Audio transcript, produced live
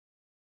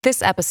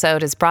This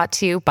episode is brought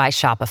to you by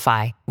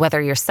Shopify.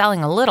 Whether you're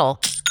selling a little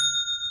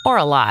or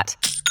a lot,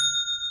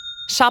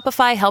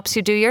 Shopify helps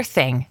you do your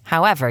thing,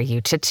 however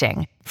you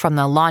cha-ching. From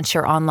the launch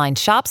your online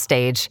shop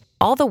stage,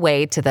 all the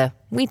way to the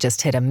we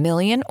just hit 1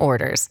 million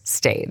orders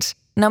stage.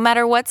 No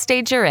matter what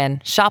stage you're in,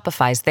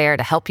 Shopify's there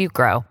to help you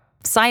grow.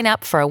 Sign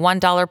up for a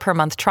 $1 per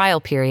month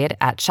trial period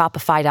at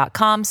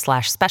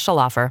shopify.com/special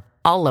offer,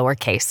 all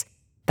lowercase.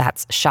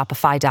 That's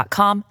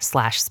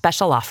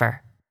shopify.com/special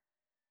offer.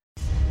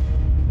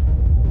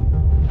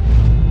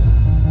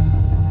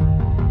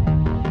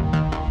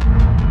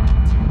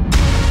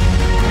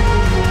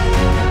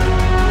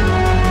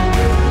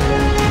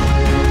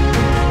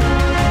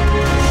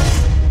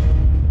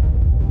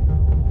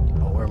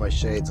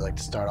 Shades. I like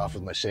to start off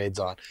with my shades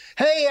on.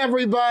 Hey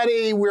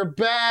everybody, we're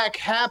back.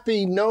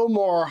 Happy no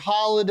more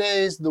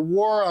holidays. The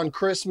war on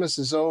Christmas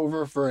is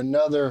over for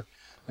another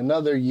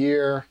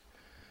year.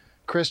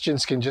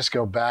 Christians can just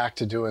go back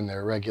to doing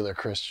their regular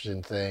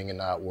Christian thing and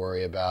not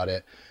worry about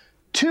it.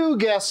 Two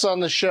guests on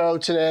the show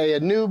today, a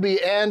newbie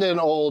and an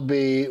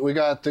oldie. We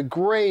got the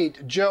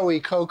great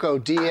Joey Coco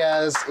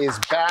Diaz is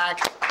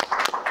back.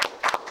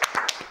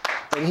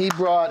 And he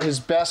brought his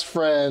best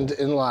friend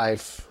in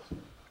life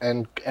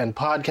and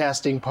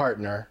podcasting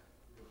partner,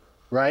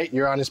 right?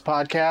 You're on his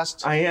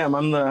podcast? I am.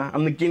 I'm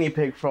the guinea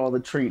pig for all the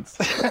treats.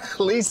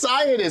 Lee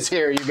Syatt is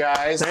here, you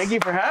guys. Thank you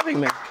for having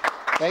me.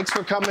 Thanks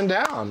for coming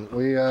down.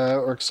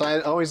 We're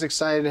excited, always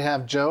excited to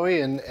have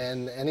Joey, and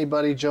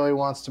anybody Joey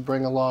wants to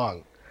bring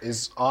along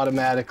is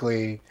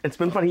automatically... It's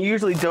been fun. He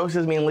usually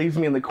doses me and leaves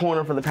me in the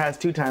corner for the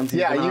past 2 times.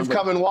 Yeah, you've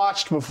come and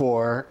watched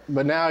before,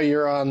 but now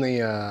you're on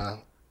the...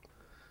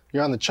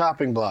 You're on the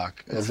chopping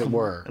block, as it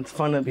were. It's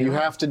fun to be. You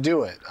have to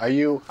do it. Are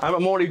you?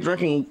 I'm already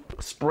drinking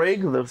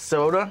Sprig, the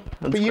soda.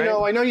 That's but you great.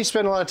 know, I know you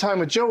spend a lot of time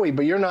with Joey,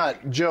 but you're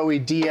not Joey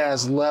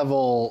Diaz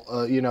level,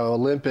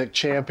 Olympic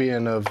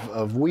champion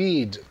of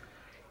weed.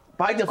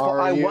 By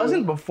default, I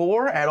wasn't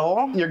before at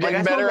all. You're getting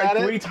I better smoked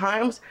at it? 3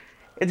 times.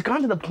 It's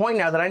gone to the point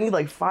now that I need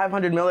like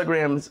 500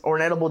 milligrams, or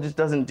an edible just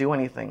doesn't do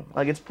anything.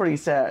 Like, it's pretty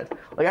sad.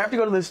 Like, I have to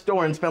go to the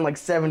store and spend like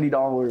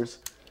 $70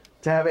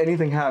 to have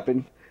anything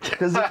happen.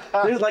 Because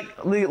there's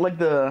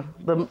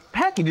the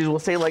packages will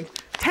say like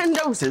 10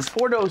 doses,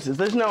 4 doses.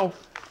 There's no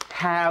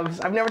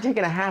halves. I've never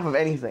taken a half of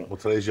anything. Well,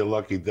 today's your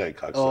lucky day,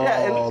 Cox. Oh,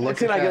 yeah, and look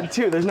it's in at I that. get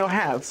 2. There's no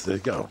halves. There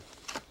you go.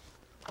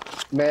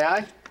 May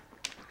I?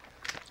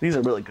 These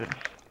are really good.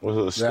 Those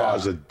are the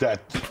stars of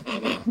death.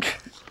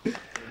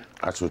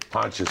 That's what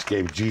Pontius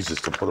gave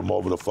Jesus to put him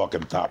over the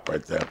fucking top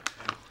right there.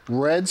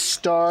 Red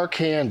Star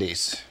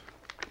candies.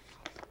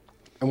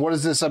 And what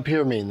does this up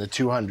here mean, the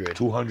 200?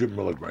 200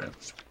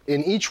 milligrams.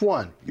 In each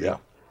one? Yeah.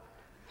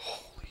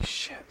 Holy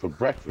shit. For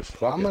breakfast.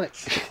 Fuck I'm it.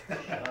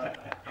 gonna...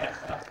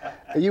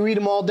 You eat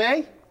them all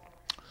day?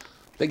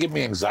 They give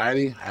me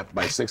anxiety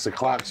by 6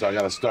 o'clock, so I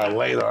got to start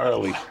late or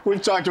early.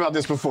 We've talked about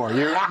this before.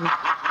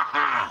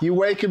 You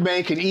wake and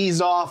bake and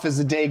ease off as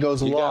the day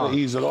goes You along. got to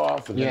ease it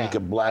off, and then you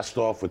can blast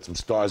off with some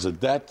stars of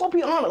death. Well,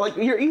 be honest. Like,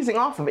 you're easing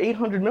off of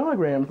 800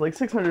 milligrams, like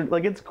 600.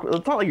 Like, it's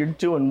not like you're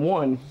doing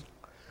one.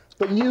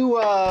 But you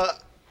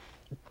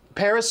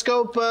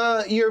Periscope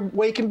your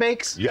wake and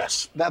bakes?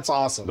 Yes. That's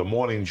awesome. The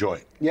morning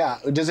joint. Yeah.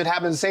 Does it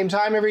happen the same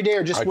time every day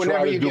or just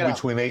whenever you I try to get do up?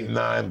 between 8 and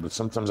 9, but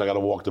sometimes I got to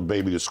walk the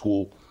baby to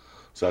school.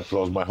 So that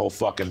throws my whole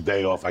fucking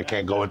day off. I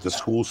can't go into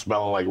school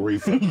smelling like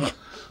reefer.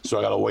 So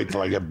I got to wait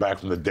till I get back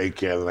from the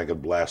daycare, then I can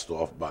blast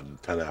off about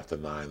 10 after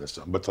 9 or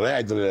something. But today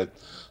I did it at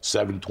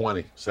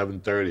 7:20,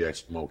 7:30 I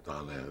smoked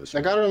on there.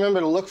 I got to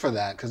remember to look for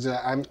that because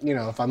I'm,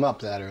 if I'm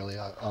up that early,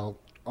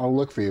 I'll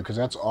look for you because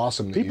that's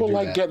awesome that People you do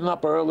like that. getting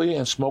up early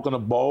and smoking a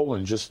bowl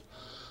and just,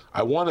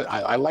 I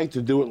like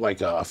to do it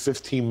like a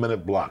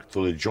 15-minute block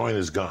till the joint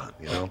is gone,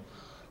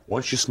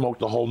 Once you smoke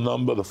the whole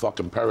number, the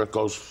fucking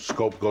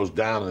periscope goes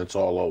down and it's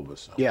all over.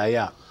 So.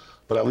 Yeah.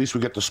 But at least we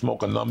get to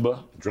smoke a number,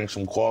 drink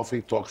some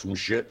coffee, talk some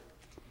shit.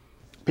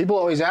 People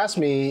always ask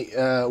me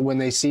when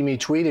they see me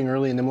tweeting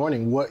early in the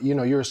morning,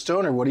 you're a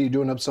stoner, what are you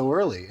doing up so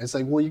early? It's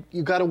like, well,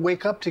 you got to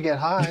wake up to get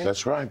high.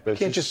 That's right,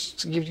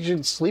 bitches. You can't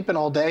you're sleeping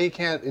all day, you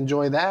can't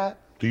enjoy that.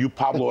 Do you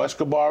Pablo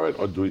Escobar it,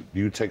 or do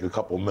you take a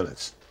couple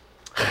minutes?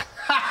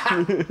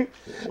 It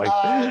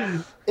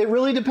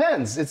really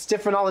depends. It's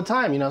different all the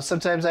time.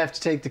 Sometimes I have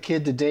to take the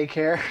kid to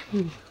daycare.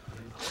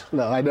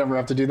 No, I never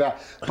have to do that.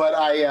 But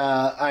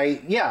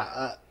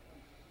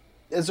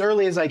as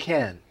early as I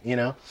can,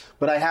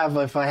 But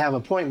if I have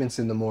appointments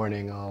in the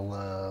morning,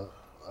 I'll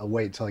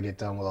wait till I get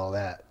done with all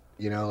that.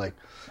 Like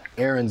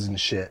errands and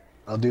shit.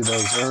 I'll do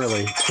those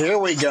early. Here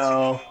we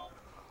go.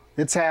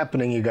 It's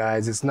happening, you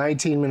guys. It's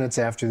 19 minutes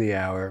after the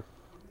hour.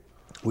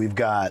 We've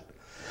got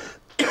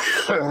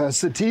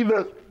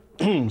sativa,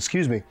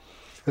 excuse me,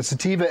 a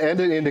sativa and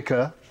an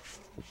indica,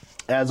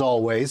 as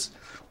always.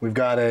 We've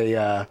got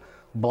a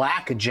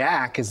Black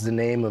Jack is the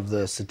name of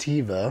the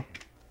sativa,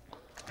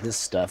 this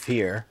stuff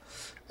here.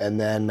 And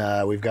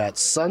then we've got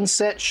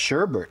Sunset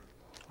Sherbet,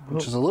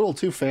 which is a little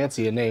too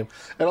fancy a name.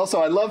 And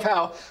also, I love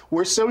how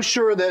we're so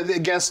sure that the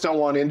guests don't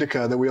want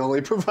indica that we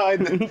only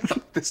provide them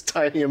this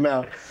tiny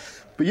amount.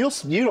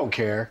 But you don't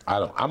care. I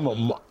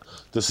don't.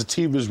 The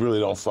sativas really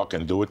don't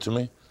fucking do it to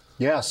me.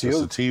 Yes, The you.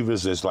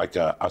 sativas is like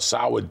a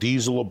sour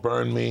diesel will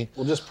burn me.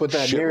 We'll just put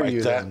that shit near like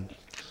you that. then.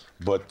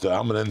 But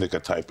I'm an indica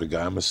type of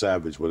guy. I'm a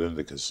savage with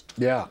indicas.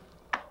 Yeah.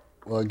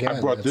 Well, again,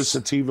 I brought this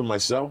it's- sativa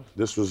myself.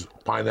 This was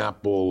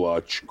pineapple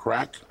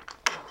crack.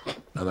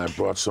 And I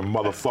brought some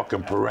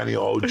motherfucking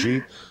perennial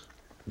OG.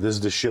 This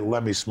is the shit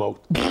Lemmy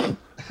smoked. This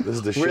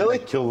is the shit Really?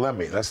 that killed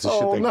Lemmy. That's the Oh,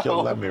 shit that no.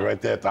 killed Lemmy right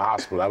there at the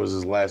hospital. That was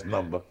his last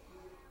number.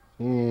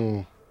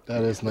 That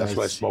is nice. That's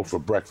what I smoke for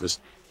breakfast.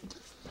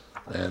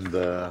 And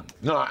no,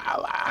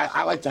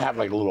 I like to have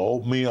like a little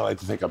oatmeal. I like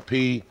to take a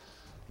pee,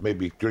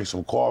 maybe drink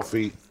some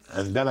coffee,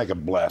 and then I can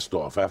blast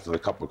off after the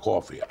cup of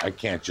coffee. I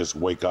can't just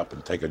wake up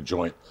and take a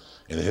joint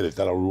and hit it.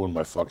 That'll ruin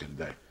my fucking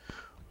day.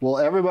 Well,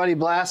 everybody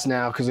blast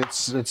now because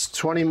it's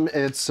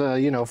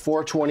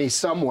 420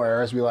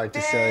 somewhere, as we like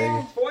to say.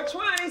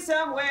 420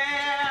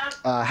 somewhere.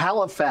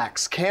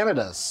 Halifax,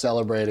 Canada's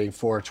celebrating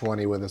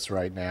 420 with us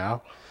right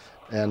now.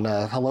 And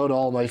hello to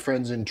all my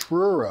friends in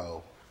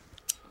Truro,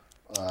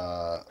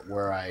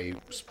 where I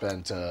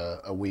spent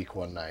a week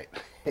one night.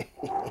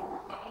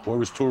 Where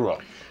was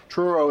Turo?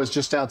 Truro is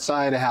just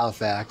outside of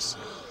Halifax,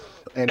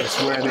 and it's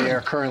where they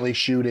are currently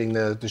shooting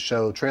the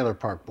show Trailer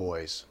Park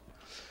Boys.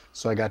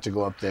 So I got to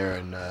go up there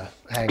and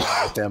hang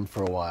out with them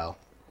for a while.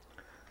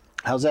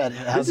 How's that?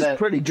 How's is that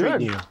pretty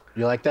treating good. You?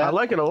 You like that? I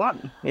like it a lot.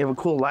 You have a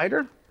cool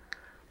lighter.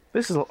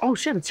 This is oh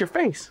shit! It's your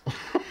face.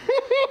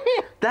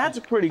 That's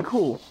pretty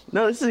cool.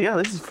 No, this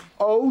is.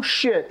 Oh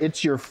shit!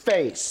 It's your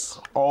face.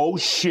 Oh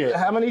shit.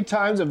 How many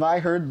times have I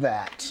heard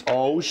that?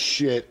 Oh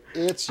shit.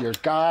 It's your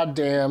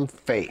goddamn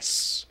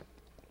face.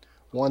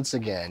 Once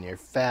again, your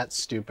fat,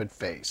 stupid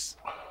face.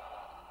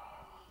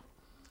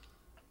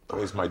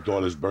 Today's my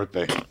daughter's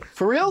birthday.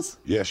 For reals?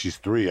 Yeah, she's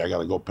 3. I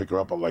gotta go pick her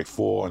up at like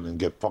 4 and then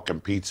get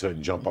fucking pizza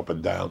and jump up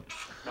and down.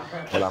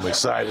 But I'm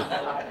excited.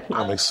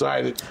 I'm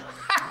excited.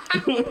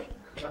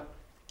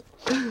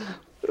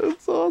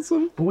 That's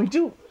awesome. We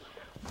do.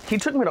 He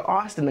took me to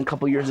Austin a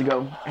couple years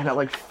ago, and at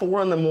like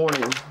 4 in the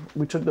morning,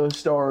 we took those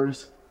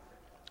stars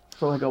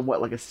for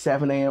like a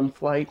 7 a.m.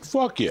 flight.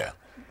 Fuck yeah.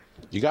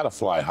 You gotta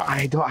fly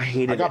high. I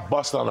hated I it. got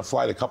busted on a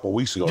flight a couple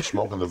weeks ago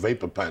smoking the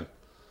vapor pen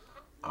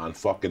on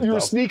fucking. You were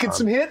sneaking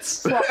some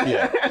hits?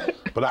 Yeah,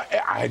 but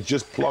I had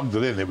just plugged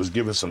it in. It was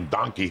giving some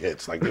donkey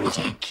hits, like it was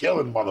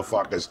killing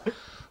motherfuckers.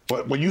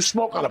 But when you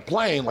smoke on a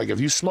plane, like if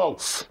you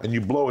smoke and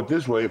you blow it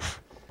this way,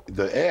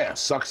 the air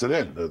sucks it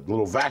in, the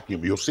little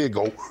vacuum. You'll see it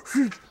go.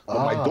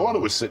 But my daughter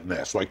was sitting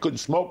there, so I couldn't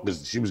smoke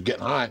because she was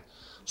getting high.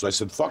 So I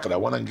said, fuck it. I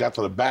went and got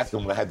to the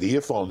bathroom and I had the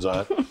earphones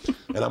on.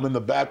 And I'm in the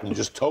bathroom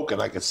just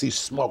toking. I could see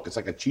smoke. It's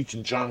like a Cheech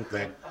and Chong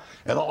thing.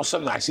 And all of a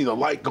sudden I see the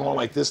light going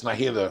like this and I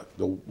hear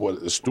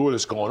the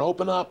stewardess going,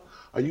 open up.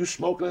 Are you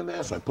smoking in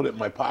there? So I put it in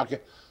my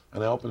pocket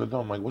and I opened the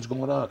door. I'm like, what's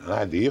going on? And I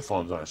had the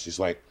earphones on. She's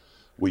like,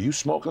 were you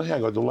smoking here? I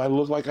go, do I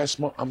look like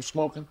I'm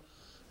smoking?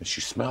 And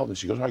she smelled it.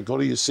 She goes, all right, go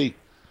to your seat.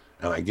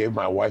 And I gave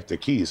my wife the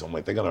keys. I'm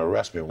like, they're going to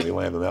arrest me when we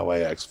land in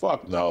LAX.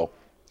 Fuck no.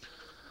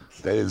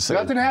 They didn't say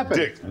Nothing happened.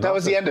 dick, That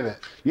was the end of it.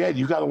 Yeah,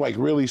 you got to like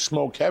really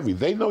smoke heavy.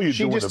 They know you're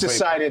She doing just the vapor.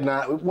 decided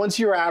not. Once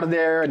you're out of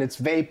there and it's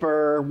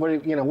vapor, what are you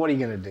gonna do? What are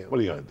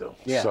you going to do?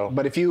 Yeah, So,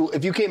 but if you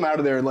came out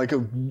of there like a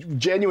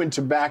genuine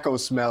tobacco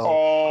smell,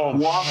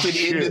 wafted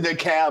shit. into the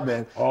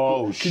cabin,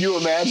 can you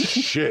imagine?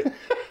 Shit.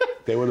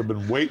 They would have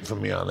been waiting for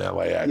me on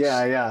LAX.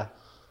 Yeah.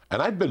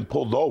 And I'd been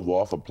pulled over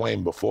off a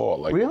plane before,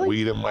 like Really?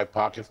 weed in my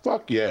pocket.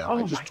 Fuck yeah. I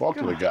Oh just my talk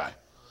to the God. guy.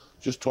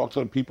 Just talk to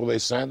the people they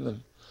send,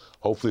 and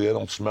hopefully they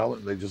don't smell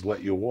it and they just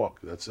let you walk.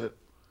 That's it.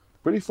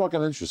 Pretty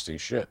fucking interesting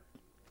shit.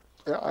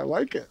 Yeah, I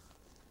like it.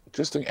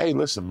 Just think, hey,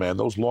 listen, man,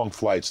 those long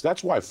flights,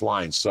 that's why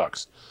flying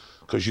sucks,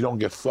 because you don't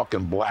get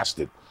fucking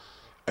blasted.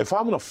 If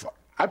I'm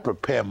I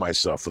prepare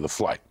myself for the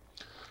flight.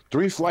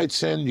 3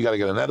 flights in, you got to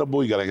get an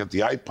edible, you got to get the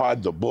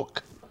iPod, the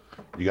book,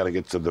 you got to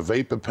get to the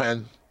vapor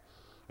pen.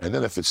 And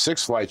then if it's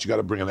 6 flights, you got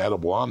to bring an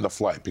edible on the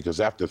flight,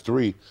 because after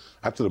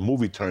the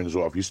movie turns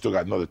off, you still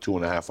got another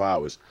 2.5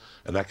 hours.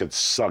 And that could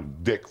suck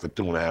dick for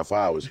 2.5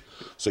 hours.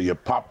 So you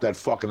pop that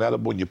fucking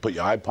edible and you put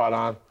your iPod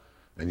on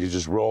and you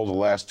just roll the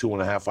last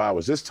 2.5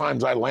 hours. There's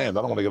times I land,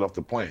 I don't want to get off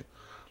the plane.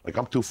 Like,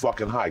 I'm too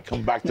fucking high.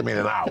 Come back to me in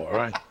an hour, all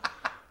right?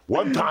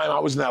 One time I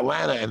was in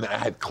Atlanta and I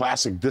had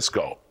classic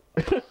disco.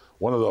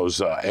 One of those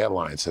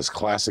airlines has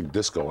classic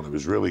disco and it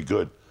was really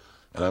good.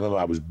 And I remember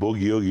I was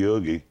boogie, oogie,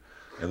 oogie.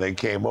 And they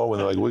came over and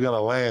they're like, we're going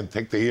to land,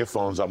 take the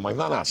earphones. I'm like,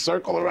 no,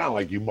 circle around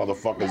like you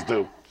motherfuckers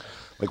do.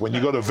 Like when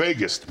you go to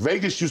Vegas.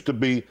 Vegas used to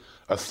be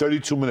a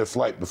 32-minute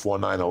flight before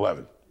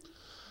 9/11.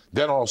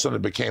 Then all of a sudden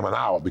it became an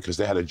hour because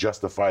they had to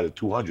justify the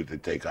 200 they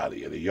take out of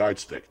you, the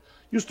yardstick.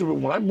 Used to,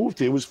 when I moved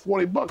here, it was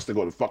 $40 to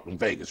go to fucking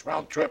Vegas,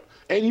 round trip.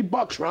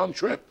 $80 round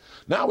trip.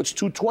 Now it's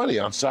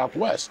 $220 on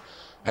Southwest.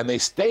 And they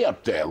stay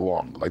up there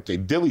long, like they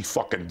dilly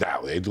fucking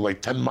dally. They do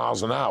like 10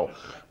 miles an hour.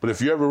 But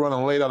if you're ever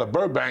running late out of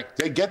Burbank,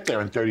 they get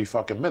there in 30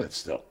 fucking minutes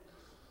still.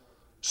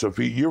 So if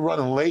you're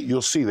running late,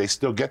 you'll see they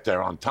still get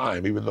there on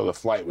time, even though the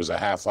flight was a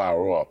half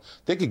hour off.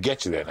 They could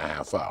get you there in a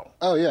half hour.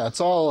 Oh yeah,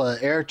 it's all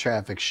air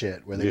traffic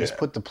shit where they just Yeah.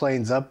 put the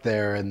planes up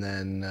there and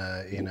then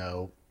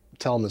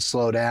tell them to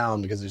slow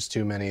down because there's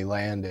too many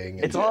landing.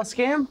 It's all a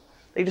scam?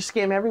 They just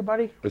scam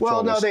everybody? It's Well,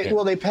 all no, a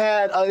scam. they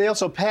pad. They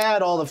also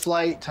pad all the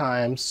flight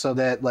times so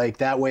that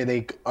that way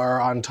they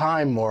are on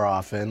time more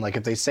often. Like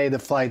if they say the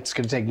flight's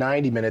going to take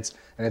 90 minutes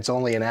and it's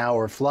only an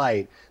hour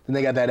flight, then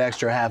they got that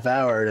extra half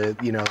hour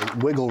to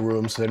wiggle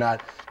room so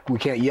we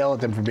can't yell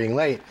at them for being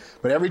late.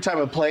 But every time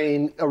a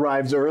plane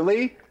arrives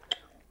early,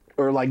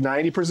 or like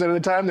 90% of the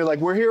time, they're like,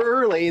 "We're here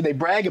early." They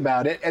brag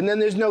about it, and then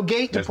there's no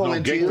gate to There's pull no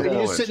into gate you, to and you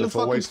pull just in, sit in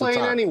so the it's a fucking waste of plane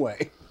time.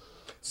 anyway.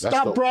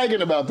 Stop the-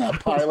 bragging about that,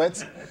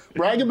 pilots.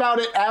 Brag about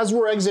it as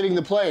we're exiting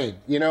the plane,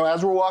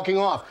 as we're walking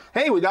off.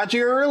 Hey, we got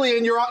you here early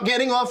and you're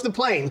getting off the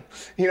plane.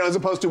 As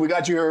opposed to we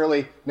got you here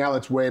early, now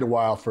let's wait a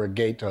while for a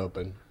gate to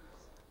open.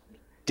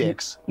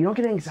 Dicks. You don't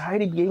get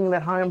anxiety being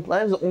that high.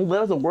 That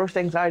was the worst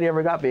anxiety I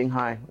ever got being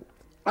high.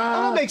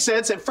 That makes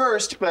sense at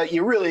first, but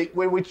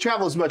when we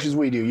travel as much as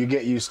we do, you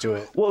get used to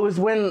it. Well, it was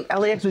when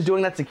LAX was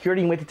doing that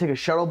security and we had to take a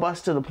shuttle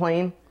bus to the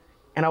plane.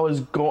 And I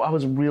was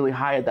really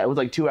high at that. It was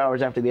like 2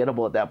 hours after the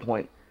edible at that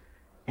point.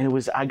 And it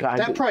was,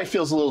 That probably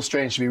feels a little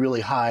strange to be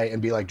really high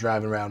and be like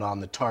driving around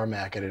on the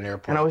tarmac at an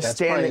airport. And I was That's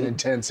probably standing- an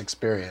intense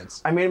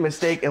experience. I made a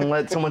mistake and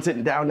let someone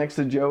sit down next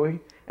to Joey,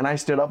 and I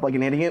stood up like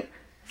an idiot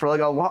for like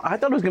a while. I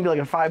thought it was gonna be like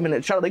a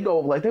 5-minute shuttle.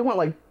 They went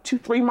like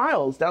 2-3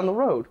 miles down the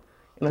road.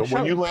 In a But when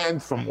shuttle. you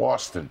land from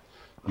Austin,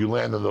 you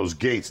land on those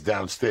gates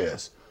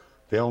downstairs.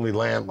 They only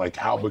land like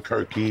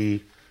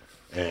Albuquerque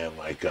and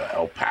like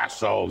El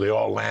Paso. They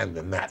all land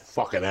in that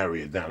fucking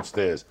area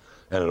downstairs.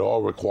 And it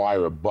all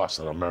require a bus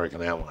on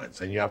American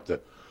Airlines. And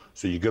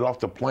so you get off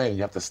the plane,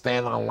 you have to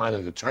stand on line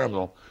at the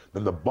terminal,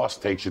 then the bus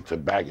takes you to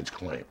baggage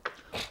claim.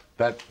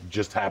 That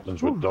just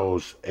happens with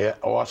those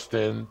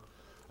Austin,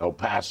 El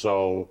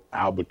Paso,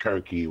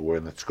 Albuquerque,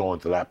 when it's going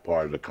to that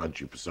part of the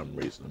country for some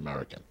reason,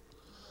 American.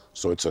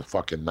 So it's a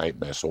fucking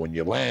nightmare. So when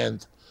you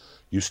land,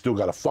 you still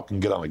gotta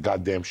fucking get on a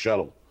goddamn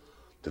shuttle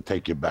to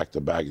take you back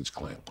to baggage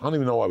claim. I don't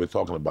even know why we're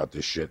talking about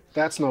this shit.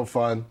 That's no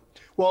fun.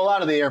 Well, a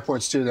lot of the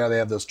airports too now they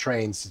have those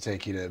trains to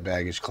take you to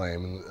baggage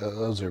claim, and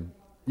those are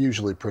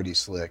usually pretty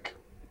slick.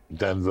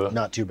 Denver.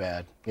 Not too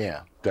bad.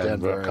 Yeah.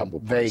 Denver, a and couple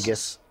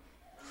Vegas.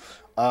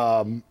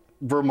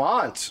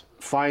 Vermont.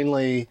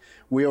 Finally,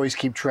 we always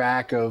keep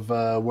track of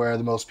where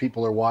the most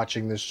people are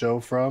watching this show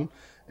from,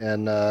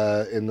 and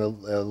in the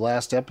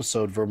last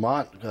episode,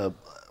 Vermont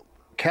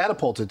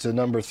catapulted to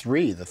number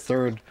 3, the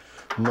third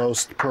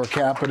most per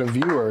capita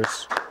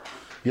viewers.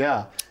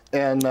 Yeah,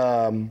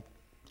 and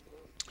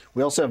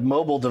we also have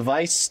mobile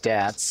device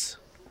stats,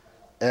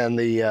 and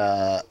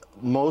the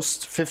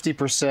most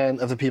 50%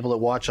 of the people that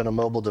watch on a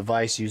mobile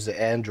device use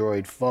the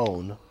Android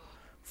phone,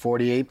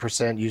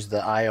 48% use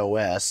the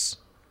iOS,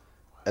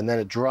 and then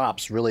it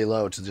drops really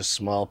low to just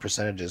small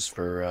percentages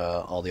for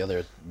all the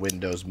other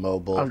Windows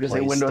Mobile, I was gonna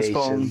say Windows PlayStation.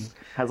 Phone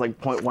has like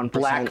 0.1%.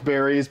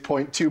 BlackBerry's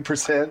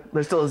 0.2%.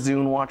 There's still a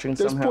Zune watching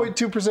There's somehow.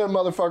 0.2%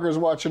 motherfuckers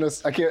watching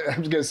us. I'm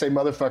just gonna say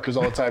motherfuckers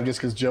all the time just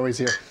because Joey's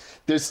here.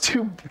 There's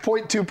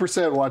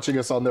 2.2% watching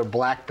us on their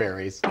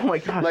Blackberries. Oh my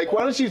God. Like,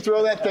 why don't you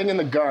throw that thing in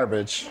the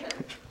garbage,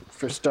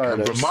 for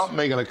starters? Vermont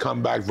making a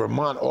comeback.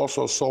 Vermont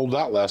also sold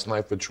out last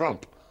night for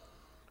Trump.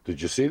 Did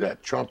you see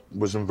that? Trump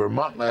was in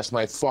Vermont last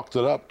night, fucked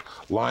it up.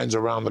 Lines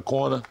around the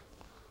corner.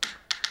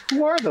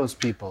 Who are those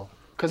people?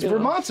 Because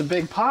Vermont's a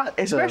big pot.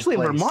 Especially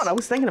in place. Vermont. I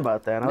was thinking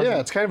about that. Yeah,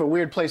 it's kind of a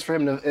weird place for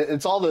him to.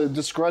 It's all the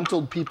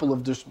disgruntled people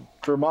of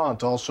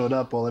Vermont all showed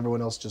up while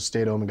everyone else just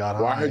stayed home and got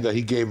high. Well, I heard that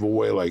he gave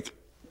away like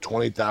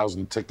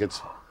 20,000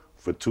 tickets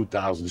for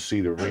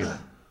 2,000-seat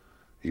arena.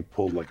 He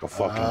pulled like a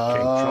fucking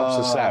king.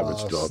 Trump's a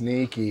savage, dog.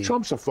 Sneaky.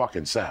 Trump's a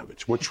fucking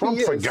savage. What Trump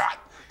He is. forgot,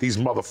 these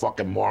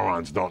motherfucking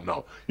morons don't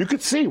know. You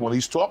could see when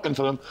he's talking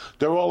to them,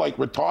 they're all like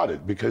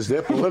retarded because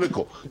they're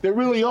political. They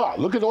really are.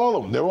 Look at all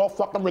of them. They're all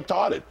fucking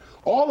retarded.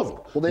 All of them.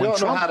 Well, they don't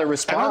know how to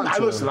respond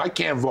to Listen, him. I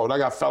can't vote. I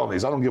got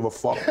felonies. I don't give a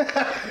fuck.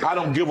 I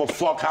don't give a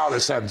fuck how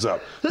this ends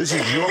up. This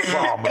is your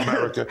problem,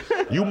 America.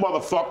 You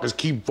motherfuckers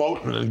keep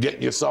voting and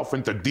getting yourself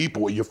into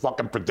deeper with your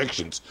fucking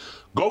predictions.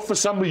 Go for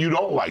somebody you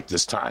don't like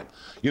this time.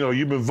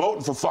 You've been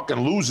voting for fucking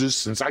losers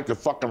since I could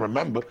fucking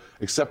remember,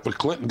 except for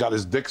Clinton got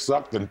his dick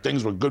sucked and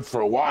things were good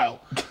for a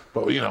while.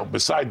 But,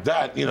 beside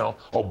that,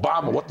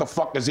 Obama, what the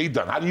fuck has he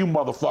done? How do you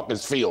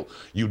motherfuckers feel?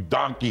 You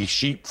donkey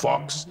sheep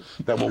fucks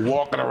that were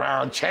walking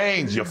around.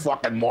 Change, you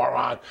fucking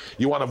moron.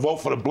 You want to vote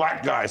for the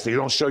black guy so you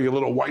don't show your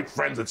little white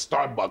friends at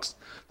Starbucks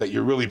that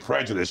you're really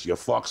prejudiced, you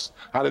fucks.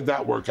 How did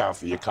that work out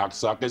for you,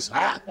 cocksuckers?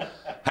 Huh?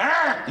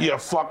 Huh? You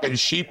fucking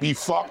sheepy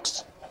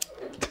fucks.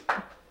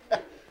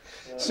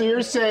 So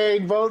you're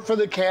saying vote for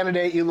the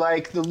candidate you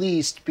like the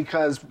least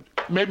because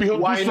Maybe he'll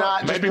Why do not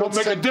something. Maybe he'll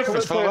just make a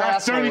difference. For the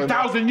last asshole in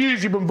 30,000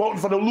 years, you've been voting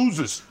for the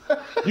losers.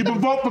 You've been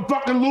voting for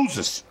fucking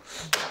losers.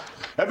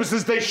 Ever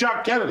since they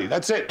shot Kennedy,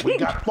 that's it. We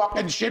got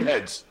fucking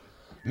shitheads.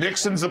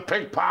 Nixon's a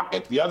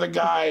pickpocket. The other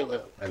guy,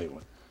 well,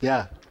 anyway.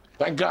 Yeah.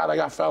 Thank God I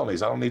got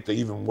felonies. I don't need to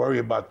even worry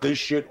about this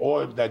shit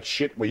or that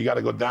shit where you got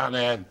to go down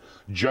there and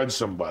judge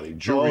somebody.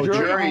 Jury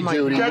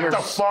duty. Get the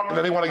fuck, and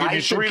then they want to give you $3. I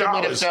should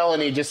commit a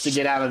felony just to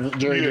get out of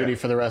jury duty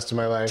for the rest of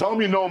my life. Tell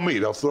them you know me.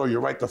 They'll throw you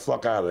right the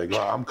fuck out of there.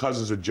 Go, I'm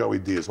cousins with Joey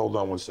Diaz. Hold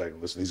on one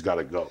second. Listen, he's got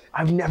to go.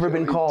 I've never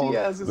been called.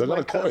 They're going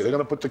to call you. They're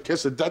going to put the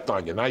kiss of death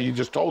on you. Now you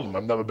just told them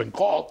I've never been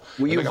called.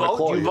 Will you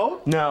vote? Do you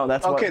vote? No,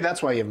 that's okay.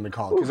 That's why you haven't been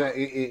called. Because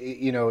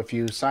if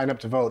you sign up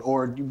to vote,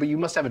 but you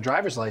must have a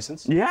driver's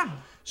license. Yeah.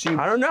 So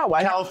I don't know.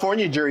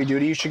 California jury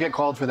duty. You should get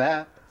called for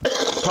that.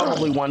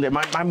 Probably one day.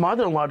 My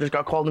mother-in-law just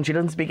got called and she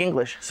doesn't speak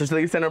English, so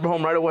they sent her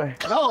home right away.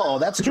 Oh,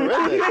 that's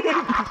terrific.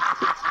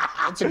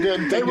 That's a good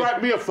thing. They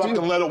write me a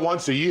fucking letter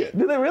once a year.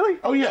 Do they really?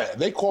 Oh yeah,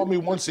 they call me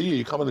once a year.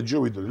 You come in the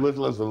jury duty.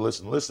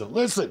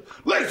 Listen.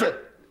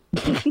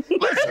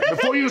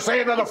 Before you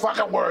say another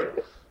fucking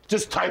word,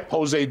 just type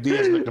Jose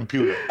Diaz in the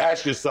computer.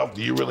 Ask yourself,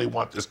 do you really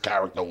want this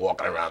character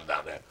walking around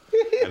down there?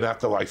 And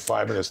after like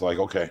 5 minutes, like,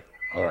 okay,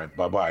 all right,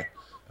 bye-bye.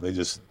 And they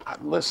just,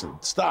 listen,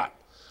 stop.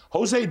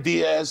 Jose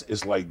Diaz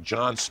is like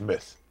John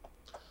Smith.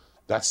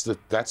 That's the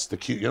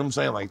cute, you know what I'm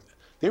saying? Like,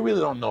 they really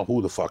don't know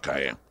who the fuck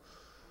I am.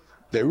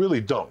 They really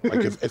don't.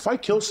 Like, if I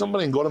kill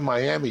somebody and go to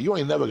Miami, you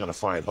ain't never gonna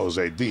find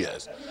Jose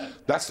Diaz.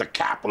 That's the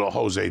capital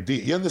Jose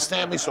Diaz. You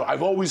understand me? So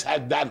I've always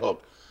had that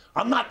hook.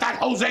 I'm not that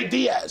Jose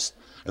Diaz.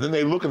 And then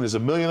they look and there's a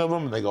million of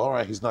them and they go, all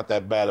right, he's not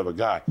that bad of a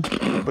guy.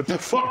 But they're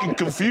fucking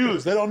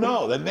confused. They don't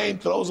know. The name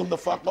throws them the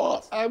fuck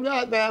off. I'm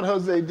not that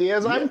Jose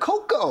Diaz. I'm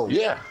Coco.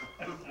 Yeah.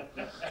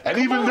 And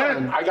even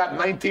then, I got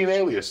 19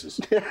 aliases.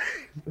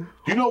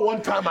 You know,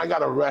 one time I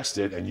got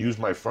arrested and used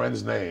my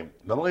friend's name.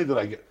 Not only did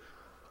I get,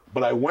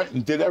 but I went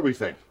and did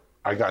everything.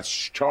 I got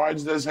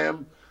charged as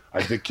him.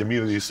 I did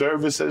community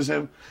service as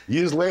him.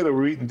 Years later,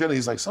 we're eating dinner.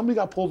 He's like, somebody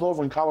got pulled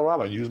over in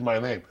Colorado and used my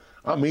name.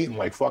 I'm eating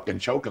like fucking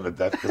choking to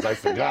death because I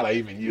forgot I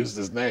even used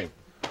his name.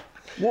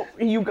 Well,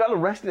 you got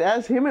arrested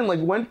as him and like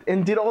went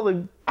and did all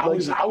the. I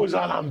was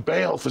out on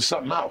bail for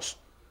something else.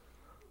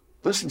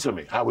 Listen to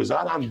me. I was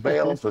out on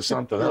bail for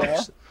something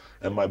else,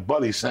 and my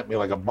buddy sent me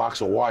like a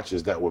box of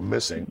watches that were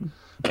missing.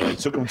 And I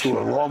took him to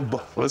a wrong.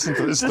 Listen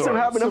to this story. Just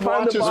happened to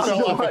find the box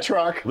fell off a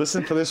truck.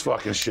 Listen to this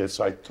fucking shit.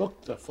 So I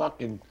took the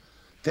fucking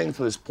thing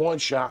to this pawn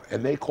shop,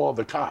 and they called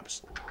the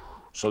cops.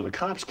 So the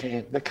cops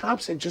came. The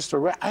cops had just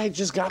arrested. I had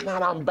just gotten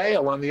out on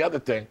bail on the other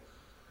thing.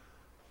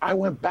 I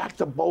went back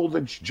to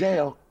Boulder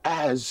jail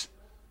as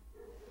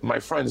my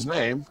friend's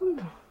name,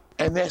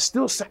 and they're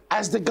still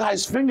as the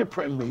guy's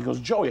fingerprinting me. He goes,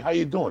 Joey, how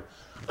you doing?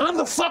 On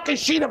the fucking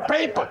sheet of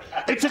paper.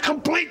 It's a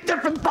complete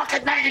different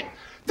fucking name.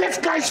 This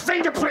guy's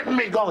fingerprinting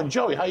me, going,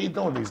 Joey, how you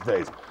doing these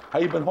days? How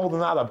you been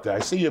holding out up there? I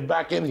see you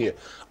back in here.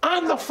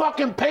 On the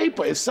fucking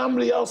paper, it's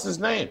somebody else's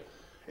name.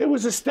 It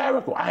was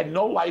hysterical. I had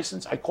no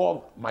license. I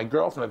called my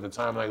girlfriend at the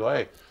time and I go,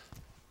 hey,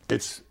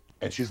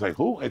 and she's like,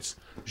 who?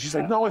 She's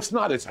like, no, it's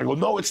not. I go,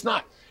 no, it's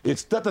not.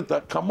 It's da-da-da.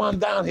 Come on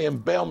down here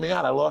and bail me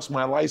out. I lost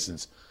my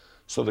license.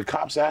 So the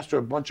cops asked her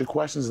a bunch of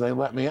questions and they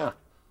let me out.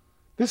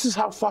 This is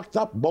how fucked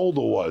up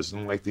Boulder was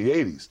in like the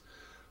 80s.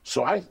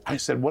 So I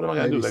said, what am I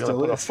going to do? They're going to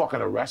put a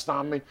fucking arrest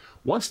on me?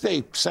 Once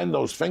they send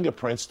those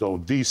fingerprints to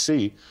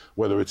D.C.,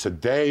 whether it's a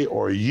day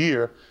or a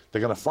year, they're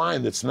going to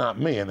find it's not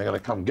me and they're going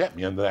to come get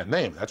me under that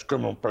name. That's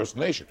criminal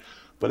impersonation.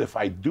 But if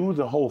I do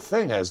the whole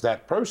thing as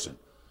that person.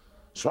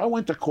 So I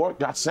went to court,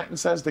 got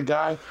sentenced as the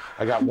guy.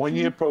 I got 1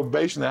 year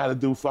probation. I had to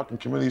do fucking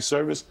community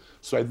service.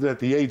 So I did it at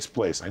the AIDS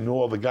place. I knew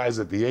all the guys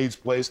at the AIDS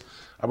place.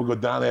 I would go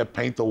down there,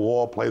 paint the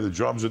wall, play the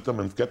drums with them,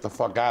 and get the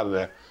fuck out of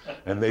there.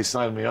 And they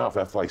signed me off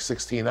after like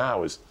 16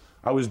 hours.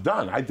 I was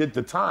done. I did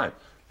the time.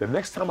 The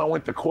next time I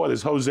went to court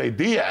as Jose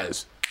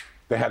Diaz,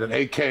 they had an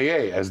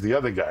AKA as the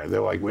other guy. They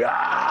were like, we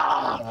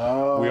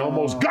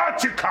almost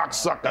got you,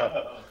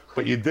 cocksucker.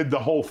 But you did the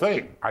whole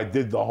thing. I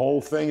did the whole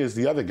thing as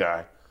the other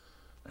guy.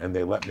 And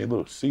they let me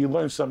loose. So you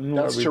learn something new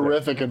every day. That's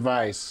terrific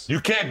advice. You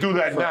can't do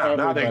that now.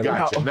 Now they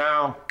got you.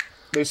 Now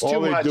there's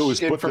too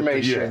much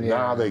information.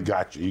 Now they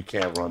got you. You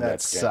can't run that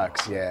scam. That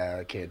sucks. Yeah,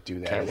 I can't do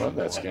that. Can't run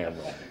that scam.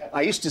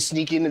 I used to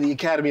sneak into the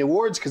Academy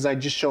Awards because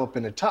I'd just show up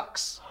in a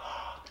tux.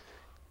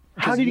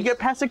 How did you get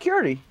past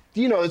security?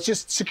 You know, it's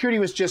just security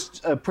was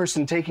just a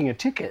person taking a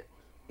ticket.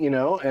 You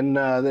know, and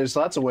there's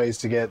lots of ways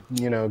to get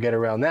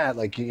around that.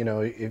 Like, you know,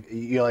 if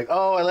you're like,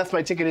 oh, I left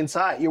my ticket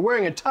inside. You're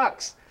wearing a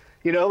tux.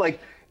 You know, like.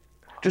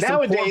 Just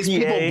nowadays,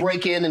 people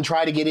break in and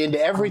try to get into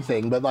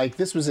everything, but like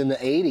this was in the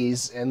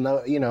 '80s, and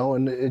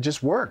and it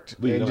just worked.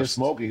 You're gonna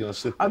smoke. You're gonna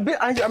sit there.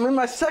 I'm in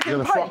my second.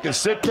 You're gonna fucking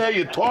sit there.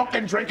 You're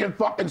talking, drinking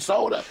fucking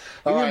soda.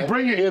 You didn't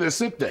bring you here to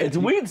sit there. It's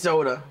weed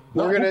soda.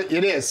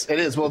 It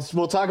is.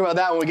 We'll talk about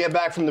that when we get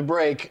back from the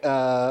break.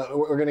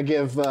 We're gonna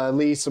give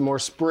Lee some more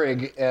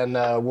sprig, and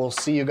we'll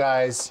see you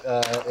guys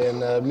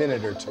in a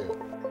minute or two.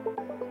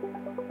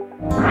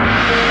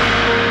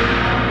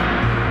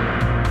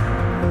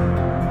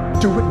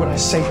 Do it when I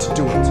say to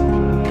do it.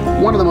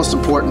 One of the most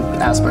important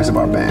aspects of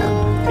our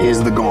band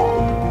is the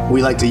gong.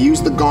 We like to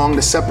use the gong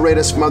to separate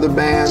us from other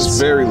bands. It's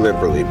very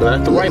liberally, but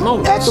at the right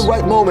moments. At the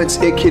right moments,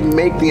 it can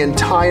make the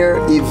entire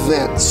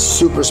event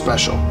super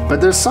special.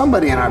 But there's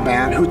somebody in our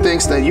band who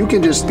thinks that you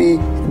can just be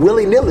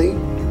willy-nilly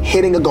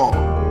hitting a gong.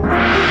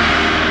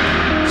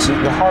 See,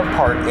 the hard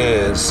part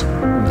is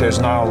there's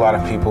not a lot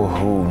of people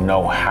who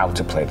know how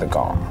to play the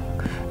gong.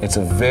 It's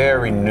a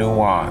very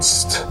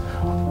nuanced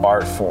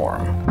art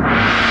form.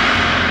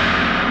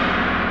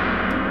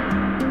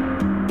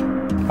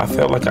 I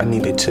felt like I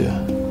needed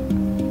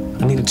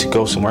to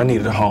go somewhere. I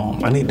needed a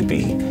home. I needed to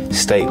be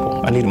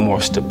stable. I needed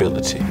more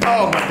stability.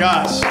 Oh my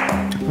gosh.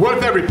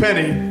 Worth every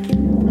penny.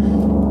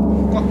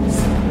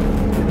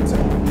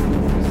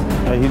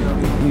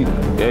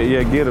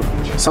 Yeah, get him.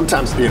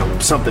 Sometimes,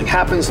 something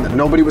happens that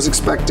nobody was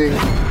expecting.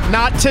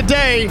 Not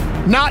today.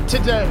 Not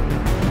today.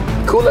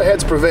 Cooler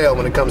heads prevail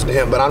when it comes to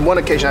him, but on one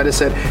occasion I just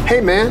said, hey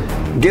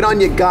man, get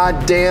on your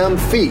goddamn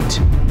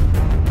feet.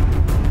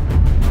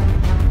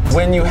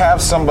 When you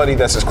have somebody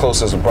that's as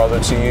close as a brother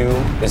to you,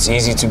 it's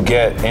easy to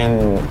get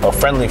in a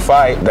friendly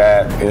fight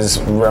that is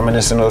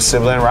reminiscent of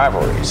sibling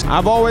rivalries.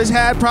 I've always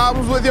had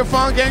problems with your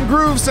funk and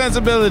groove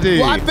sensibility.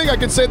 Well, I think I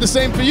could say the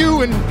same for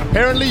you, and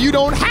apparently you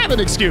don't have an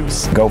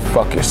excuse. Go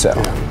fuck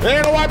yourself. There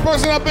ain't a white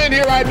person up in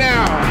here right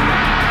now.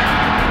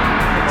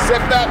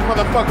 Except that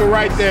motherfucker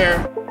right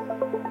there.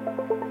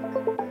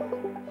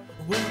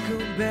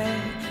 Welcome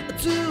back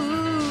to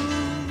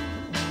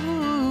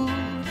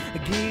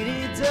Get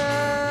It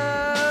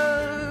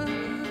Done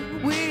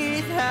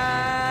with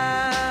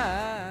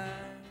High.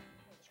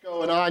 What's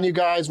going on, you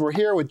guys? We're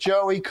here with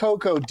Joey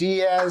Coco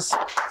Diaz,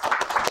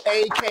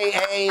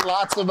 AKA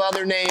lots of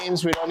other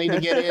names. We don't need to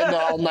get into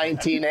all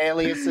 19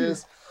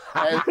 aliases.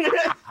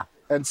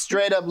 And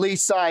straight up Lee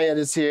Syatt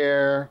is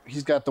here.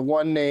 He's got the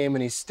one name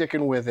and he's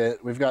sticking with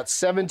it. We've got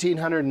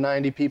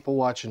 1,790 people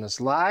watching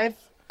us live.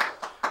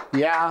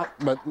 Yeah,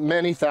 but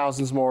many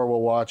thousands more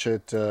will watch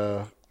it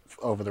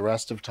over the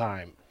rest of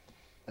time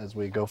as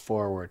we go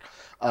forward.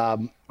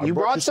 You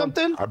brought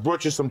something? I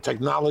brought you some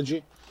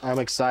technology. I'm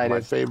excited. My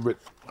favorite.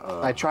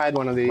 I tried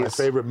one of these. My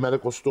favorite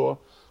medical store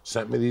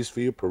sent me these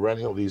for you.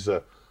 Perennial. These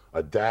are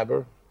a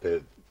dabber.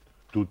 They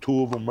do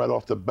 2 of them right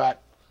off the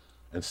bat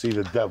and see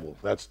the devil.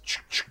 That's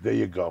there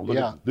you go. Look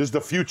at, this is the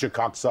future,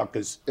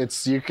 cocksuckers.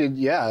 You could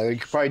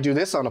probably do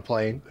this on a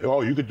plane.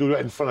 Oh, you could do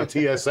that in front of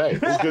TSA.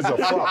 Who gives a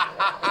fuck?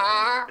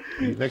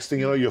 Next thing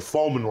you know, you're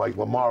foaming like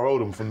Lamar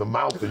Odom from the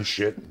mouth and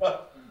shit.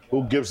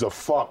 Who gives a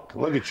fuck?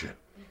 Look at you.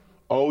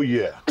 Oh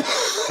yeah.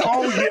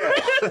 Oh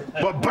yeah.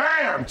 But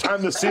bam!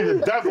 Time to see the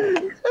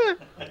devil.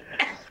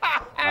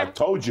 I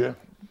told you.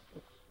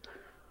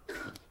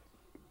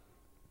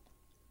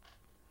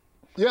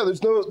 Yeah, there's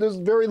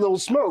very little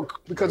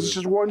smoke because it's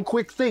just one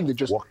quick thing that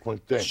just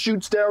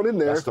shoots down in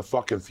there. That's the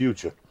fucking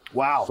future.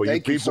 Wow, For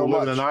thank you you people so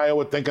much. living in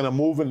Iowa thinking of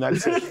moving,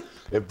 that's it.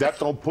 If that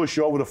don't push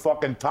you over the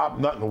fucking top,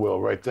 nothing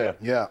will right there.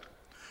 Yeah.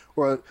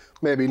 Or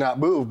maybe not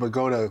move, but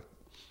go to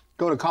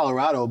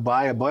Colorado,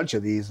 buy a bunch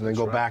of these, and then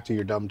go back to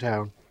your dumb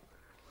town.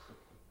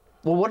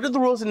 Well, what are the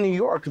rules in New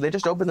York? They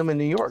just opened them in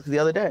New York the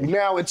other day.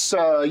 Now it's,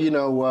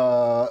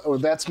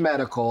 that's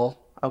medical.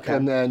 Okay.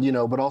 And then,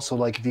 but also,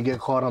 like, if you get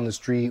caught on the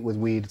street with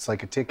weed, it's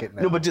like a ticket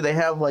now. No, but do they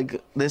have,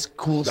 like, this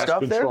cool That's stuff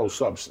there? That's controlled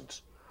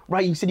substance.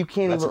 Right, you said you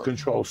can't That's even... a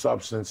controlled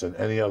substance in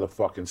any other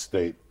fucking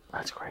state.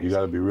 That's crazy. You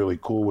got to be really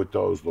cool with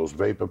those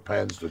vapor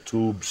pens, the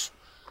tubes.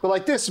 But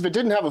like this, if it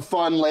didn't have a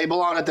fun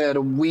label on it that had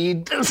a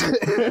weed,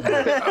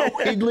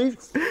 weed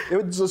leaf,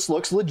 it just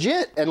looks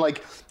legit. And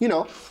like,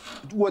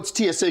 what's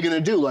TSA gonna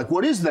do? Like,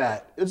 what is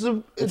that? It's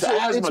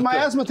my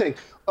asthma thing.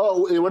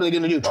 Oh, what are they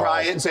gonna do?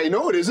 Try it and say,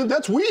 no, it isn't.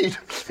 That's weed.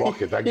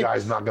 Fuck it. That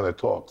guy's not gonna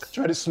talk.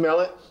 Try to smell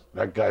it.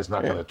 That guy's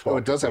not gonna talk. Oh,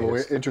 it does have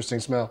an interesting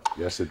smell.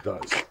 Yes, it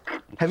does.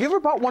 Have you ever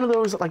bought one of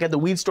those, like at the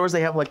weed stores,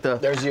 they have like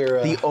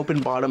the open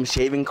bottom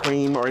shaving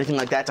cream or anything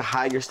like that to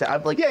hide your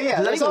stuff? Like,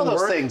 yeah, there's all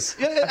those work? things.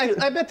 Yeah,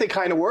 I bet they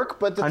kind of work,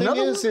 but the thing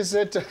is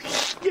that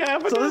yeah,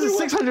 but so this is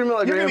 600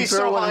 milligrams. You're gonna be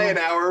so high an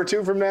hour or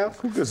two from now.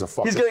 Who gives a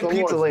fuck? He's getting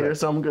pizza later,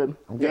 so I'm good.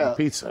 I'm getting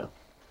pizza.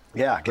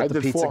 Yeah, get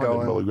the pizza going.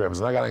 400 milligrams,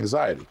 and I got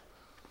anxiety.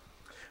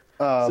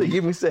 So you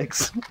give me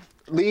 6.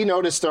 Lee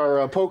noticed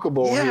our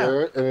Pokeball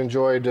here and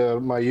enjoyed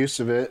my use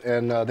of it,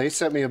 and they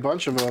sent me a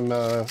bunch of them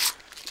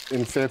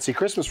in fancy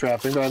Christmas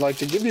wrapping, but I'd like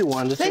to give you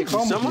one to take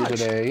home with you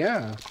today.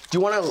 Yeah. Do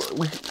you want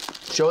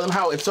to show them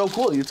how it's so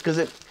cool? It's because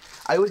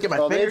I always get my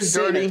fingers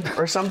dirty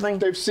or something.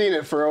 They've seen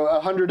it for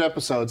 100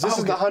 episodes. This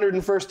is the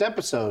 101st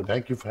episode.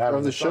 Thank you for having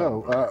of the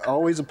show.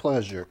 Always a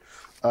pleasure.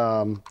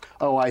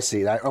 I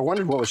see. I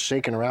wondered what was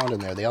shaking around in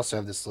there. They also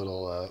have this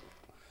little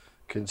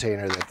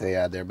container that they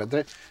add there, but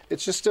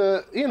it's just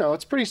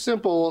it's a pretty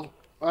simple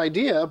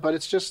idea, but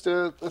it's just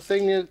a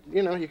thing that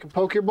you can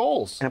poke your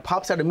bowls and it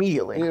pops out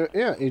immediately.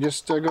 You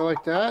just go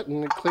like that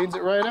and it cleans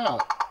it right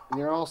out, and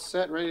you're all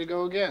set, ready to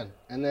go again.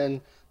 And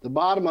then the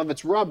bottom of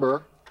it's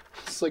rubber.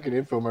 It's like an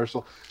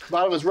infomercial. The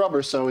bottom is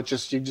rubber, so you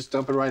just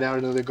dump it right out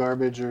into the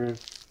garbage or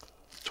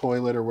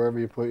toilet or wherever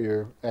you put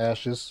your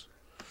ashes.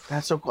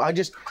 That's so cool.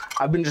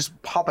 I've been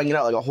just popping it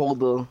out like a whole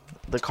the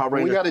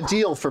carburetor. We got a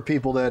deal for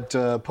people that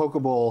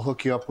Pokeball will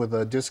hook you up with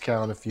a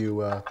discount if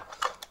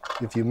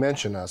you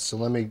mention us. So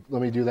let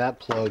me do that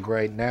plug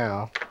right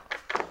now.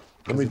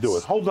 Let me do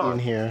it. Hold on. In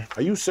here.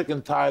 Are you sick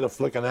and tired of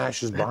flicking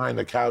ashes behind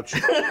the couch?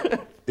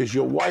 Does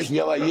your wife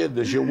yell at you?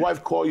 Does your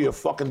wife call you a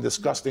fucking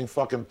disgusting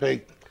fucking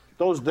pig?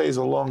 Those days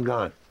are long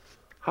gone.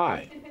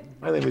 Hi,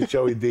 my name is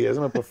Joey Diaz.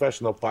 I'm a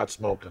professional pot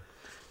smoker.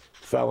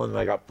 Felon,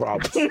 I got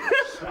problems.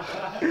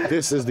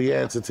 This is the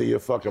answer to your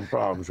fucking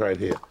problems right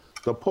here.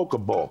 The poker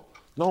bowl.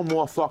 No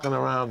more fucking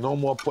around. No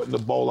more putting the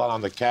bowl out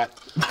on the cat.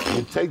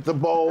 You take the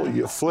bowl,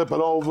 you flip it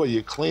over,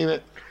 you clean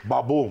it,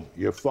 ba-boom.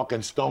 You're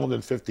fucking stoned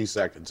in 50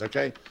 seconds,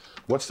 okay?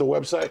 What's the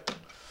website?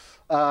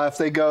 If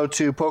they go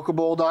to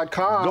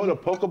pokebowl.com. Go to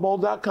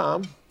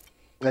pokebowl.com.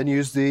 And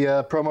use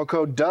the promo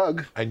code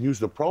Doug. And use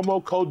the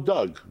promo code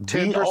Doug.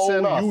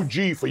 10% off.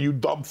 D-O-U-G for you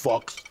dumb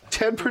fucks.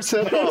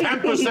 10% off.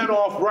 10%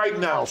 off right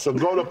now. So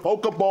go to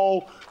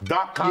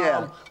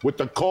pokebowl.com with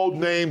the code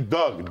name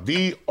Doug.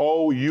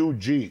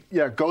 D-O-U-G.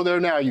 Yeah, go there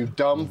now, you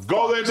dumb fucks.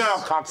 Go there now,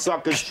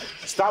 cocksuckers.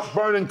 Stop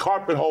burning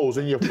carpet holes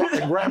in your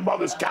fucking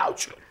grandmother's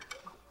couch.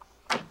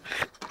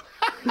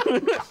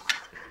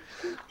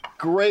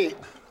 Great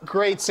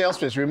sales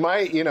pitch. We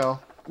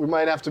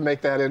might have to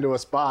make that into a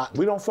spot.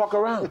 We don't fuck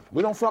around.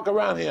 We don't fuck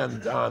around here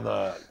on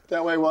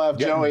that way we'll have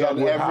Joey on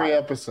every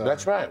episode.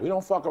 That's right. We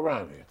don't fuck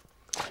around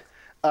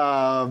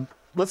here.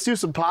 Let's do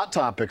some pot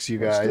topics, you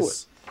guys.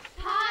 Let's do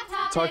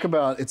it. Talk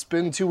about, it's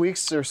been 2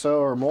 weeks or so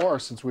or more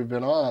since we've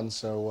been on,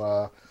 so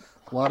a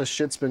lot of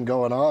shit's been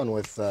going on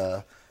with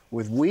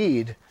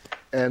weed.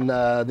 And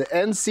the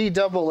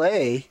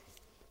NCAA,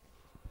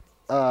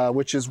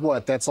 which is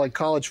what? That's like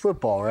college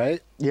football,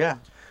 right? Yeah.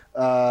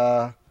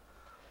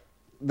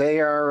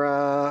 They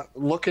are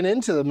looking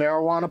into the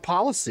marijuana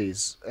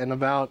policies and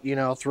about,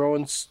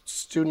 throwing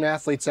student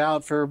athletes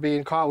out for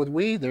being caught with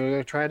weed.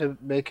 They're trying to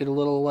make it a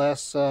little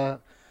less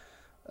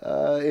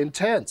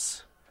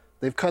intense.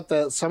 They've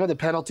cut some of the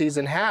penalties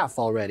in half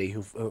already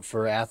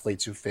for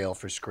athletes who fail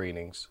for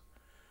screenings.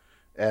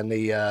 And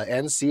the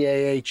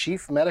NCAA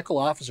chief medical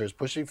officer is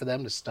pushing for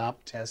them to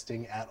stop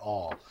testing at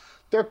all.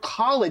 They're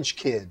college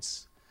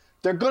kids.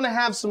 They're going to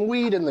have some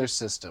weed in their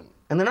system.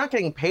 And they're not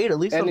getting paid, at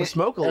least on the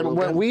smoke a little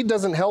bit. And weed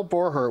doesn't help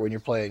or hurt when you're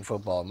playing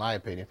football, in my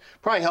opinion.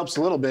 Probably helps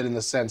a little bit in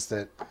the sense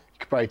that you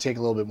could probably take a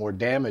little bit more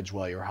damage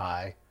while you're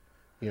high.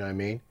 You know what I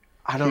mean?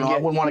 I don't know. I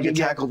wouldn't want to get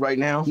tackled right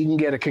now. You can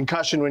get a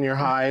concussion when you're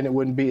high, and it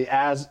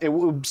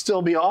would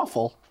still be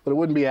awful, but it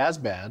wouldn't be as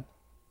bad,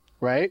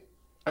 right?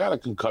 I got a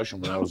concussion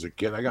when I was a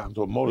kid. I got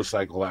into a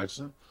motorcycle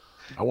accident.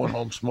 I went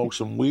home, smoked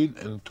some weed,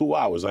 and in 2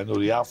 hours I knew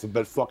the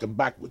alphabet fucking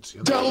backwards.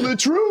 Tell the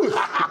truth!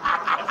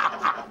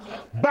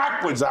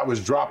 Backwards, I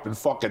was dropping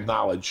fucking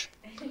knowledge.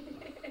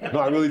 No,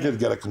 I really did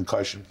get a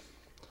concussion.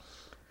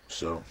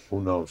 So,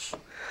 who knows?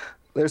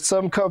 There's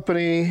some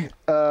company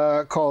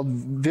called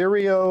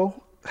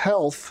Vireo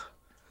Health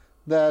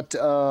that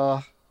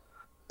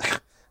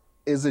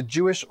is a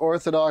Jewish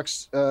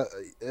Orthodox,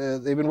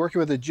 they've been working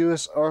with the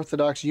Jewish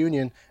Orthodox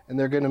Union, and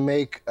they're going to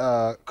make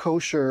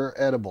kosher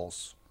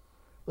edibles.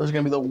 Those are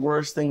going to be the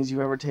worst things you've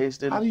ever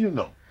tasted. How do you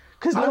know?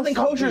 Because nothing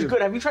kosher is good.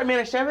 Have you tried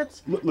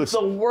Manischewitz? It's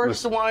the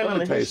worst wine in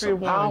the history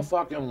of wine. How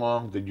fucking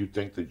long did you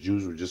think the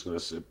Jews were just going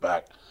to sit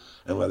back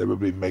and let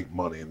everybody make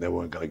money and they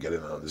weren't going to get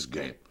in on this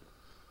game?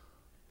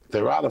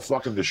 They're out of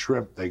fucking the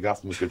shrimp they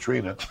got from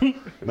Katrina.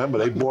 Remember,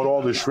 they bought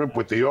all the shrimp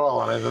with the oil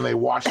on it, and then they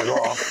wash it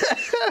off,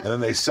 and then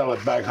they sell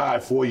it back high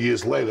 4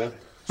 years later.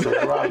 So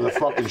they're out of the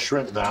fucking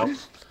shrimp now.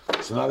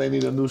 So now they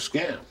need a new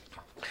scam.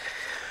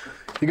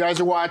 You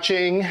guys are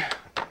watching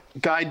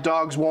Guide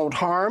Dogs Won't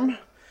Harm,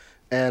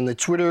 and the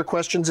Twitter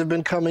questions have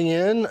been coming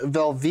in.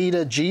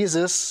 Velveeta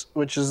Jesus,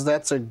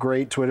 that's a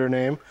great Twitter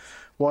name,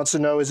 wants to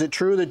know, is it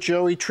true that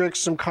Joey tricks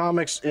some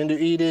comics into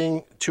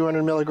eating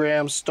 200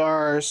 milligram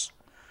stars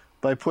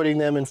by putting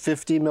them in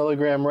 50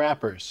 milligram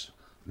wrappers?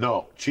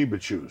 No, Chiba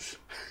Chews.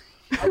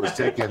 I was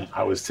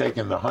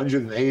taking the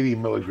 180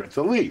 milligrams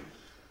to Lee.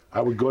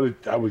 I would go to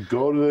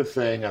the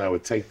thing and I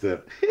would take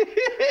the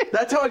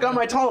That's how I got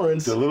my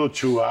tolerance. The little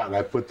chew out, and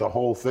I put the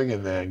whole thing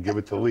in there and give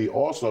it to Lee.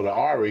 Also to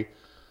Ari,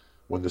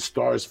 when the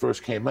stars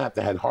first came out,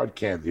 they had hard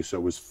candy. So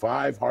it was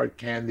 5 hard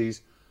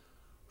candies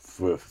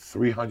for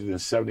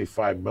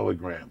 375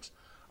 milligrams.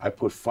 I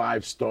put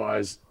 5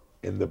 stars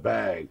in the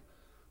bag,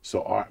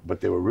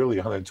 but they were really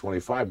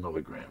 125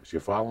 milligrams.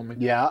 You follow me?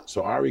 Yeah.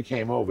 So Ari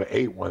came over,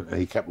 ate one, and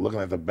he kept looking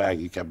at the bag.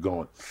 He kept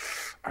going,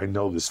 I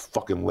know this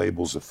fucking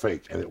label's a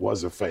fake, and it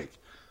was a fake.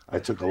 I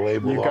took a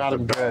label off got the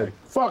him bag. good.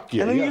 Fuck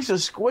yeah. And then yeah. you used to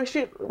squish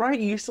it, right?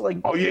 You used to like...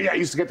 Oh, yeah, I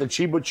used to get the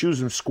Chiba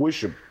Chews and squish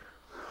them.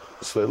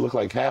 So they looked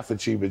like half a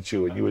Chiba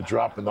Chew, and you were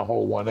dropping the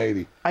whole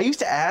 180. I used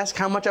to ask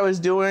how much I was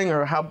doing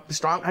or how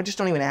strong. I just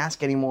don't even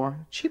ask anymore.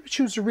 Chiba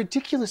Chews are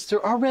ridiculous.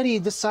 They're already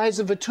the size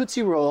of a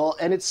Tootsie Roll,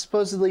 and it's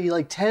supposedly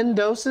like 10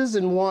 doses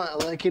in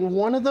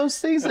one of those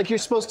things. Like you're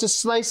supposed to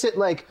slice it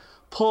like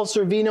Paul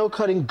Sorvino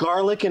cutting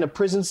garlic in a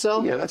prison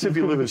cell. Yeah, that's if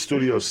you live in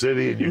Studio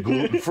City and you're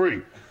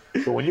gluten-free.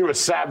 But when you're a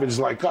savage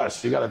like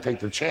us, you got to take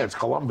the chance.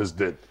 Columbus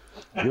did.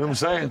 You know what I'm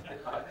saying?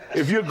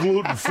 If you're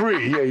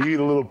gluten-free, yeah, you eat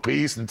a little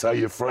piece and tell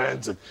your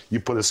friends, and you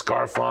put a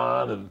scarf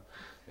on and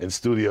in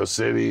Studio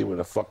City with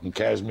a fucking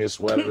cashmere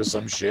sweater or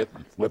some shit,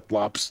 and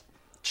flip-flops.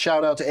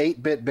 Shout out to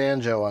 8-Bit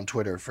Banjo on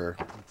Twitter for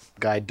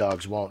Guide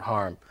Dogs Won't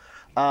Harm.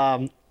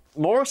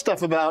 More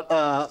stuff about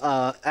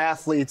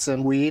athletes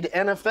and weed.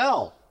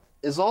 NFL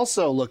is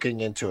also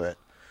looking into it.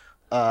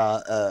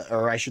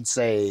 Or I should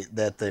say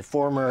that the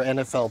former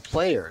NFL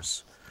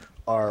players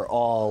are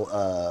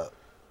all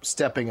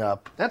stepping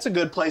up. That's a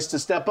good place to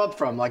step up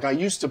from. Like, I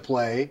used to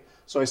play,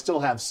 so I still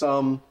have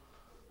some,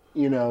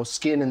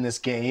 skin in this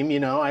game.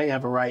 I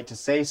have a right to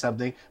say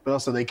something, but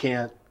also they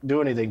can't do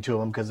anything to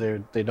them because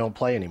they don't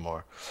play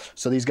anymore.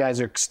 So these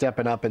guys are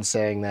stepping up and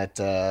saying that,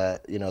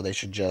 they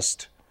should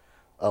just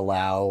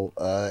allow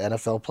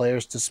NFL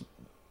players to,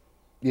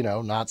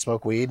 not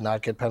smoke weed,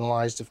 not get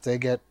penalized if they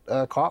get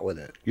caught with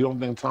it. You don't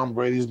think Tom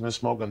Brady's been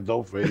smoking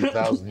dope for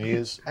 80,000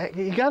 years?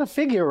 You got to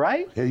figure,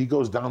 right? Yeah, he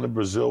goes down to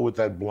Brazil with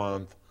that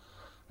blunt,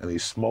 and he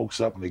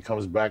smokes up, and he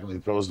comes back and he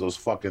throws those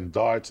fucking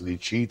darts, and he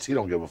cheats. He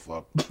don't give a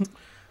fuck.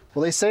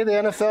 Well, they say the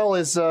NFL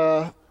is,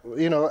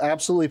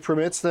 absolutely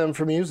permits them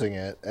from using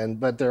it,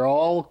 but they're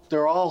all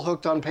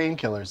hooked on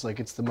painkillers. Like,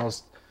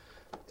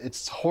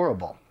 it's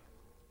horrible.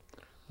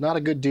 Not a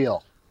good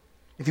deal.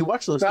 If you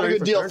watch those, Not a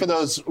good deal for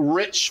those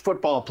rich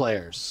football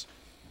players.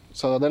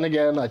 So then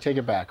again, I take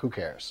it back. Who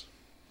cares?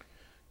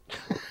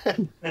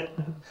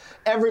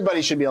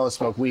 Everybody should be able to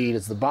smoke weed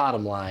is the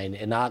bottom line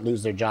and not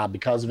lose their job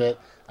because of it,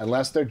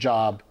 unless their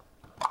job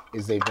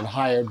is they've been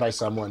hired by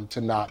someone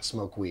to not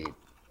smoke weed.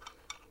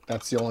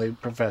 That's the only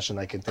profession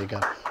I can think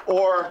of.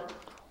 Or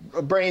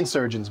brain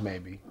surgeons,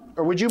 maybe.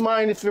 Or would you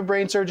mind if a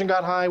brain surgeon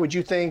got high? Would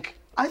you think?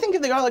 I think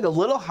if they got like a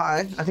little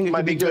high, I think it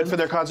might be good for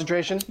their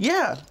concentration?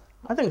 Yeah,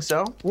 I think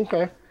so.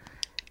 Okay.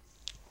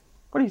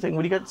 What do you think?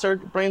 Would you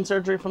get brain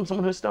surgery from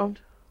someone who's stoned?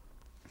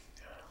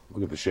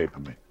 Look at the shape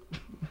of me.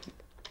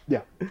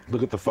 Yeah.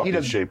 Look at the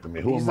fucking shape of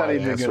me. Who he's am I not to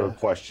even answer a gonna-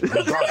 question?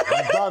 I'm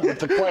done with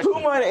the question. Who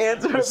am I to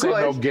answer a This ain't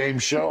no question? game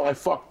show. I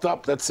fucked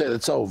up. That's it.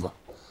 It's over.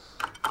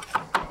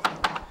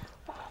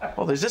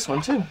 Oh, there's this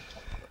one too.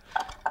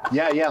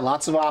 Yeah,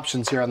 lots of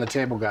options here on the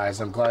table, guys.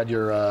 I'm glad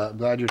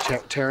you're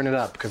tearing it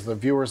up because the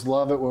viewers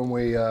love it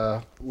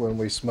when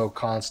we smoke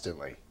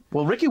constantly.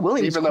 Well, Ricky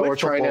Williams Even though quit we're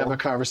trying to football. have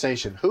a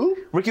conversation. Who?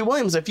 Ricky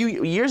Williams, a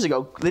few years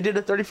ago, they did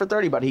a 30 for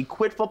 30, but he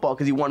quit football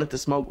because he wanted to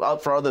smoke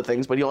out for other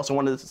things, but he also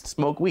wanted to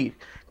smoke weed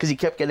because he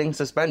kept getting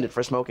suspended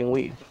for smoking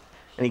weed,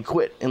 and he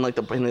quit in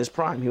his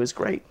prime. He was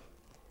great.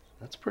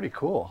 That's pretty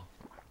cool.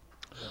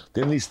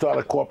 Didn't he start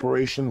a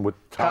corporation with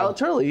Kyle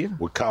Turley.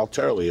 With Kyle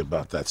Turley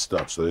about that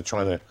stuff. So they're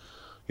trying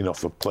to,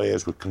 for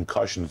players with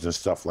concussions and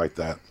stuff like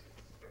that,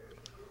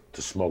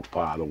 to smoke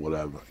pot or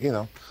whatever.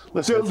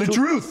 Listen, Tell the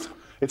truth.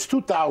 It's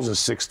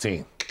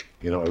 2016.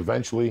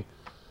 Eventually,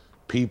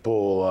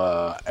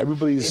 people,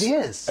 everybody's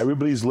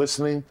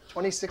listening.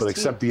 2016. But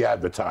except the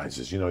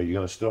advertisers. You're going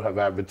to still have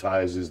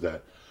advertisers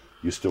that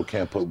you still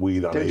can't put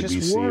weed on They're ABC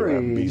just or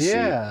worried. NBC.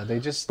 Yeah, they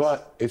just.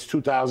 But it's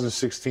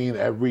 2016.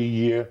 Every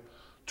year,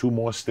 2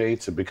 more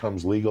states, it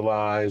becomes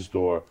legalized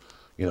or,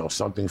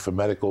 something for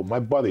medical. My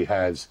buddy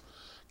has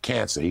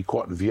cancer. He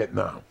caught in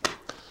Vietnam.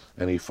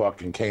 And he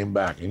fucking came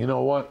back. And you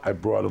know what? I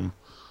brought him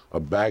a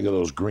bag of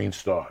those Green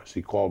Stars.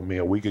 He called me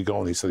a week ago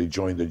and he said he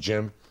joined the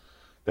gym,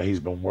 that he's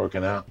been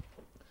working out,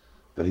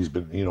 that he's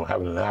been,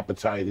 having an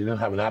appetite. He didn't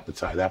have an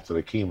appetite after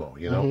the chemo,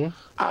 Mm-hmm.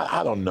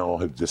 I don't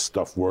know if this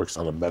stuff works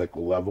on a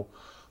medical level,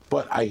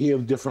 but I hear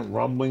different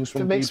rumblings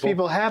from It makes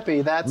people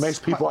happy. That's makes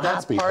people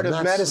happy. Part And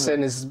of that's-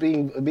 medicine is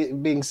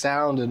being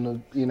sound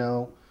and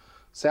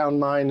sound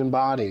mind and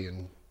body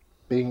and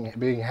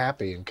being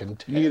happy and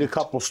content. You eat a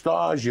couple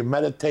stars, you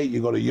meditate, you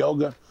go to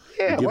yoga,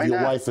 Yeah, you give why your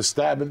not? wife a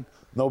stabbing,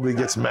 nobody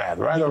gets mad,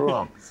 right or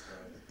wrong?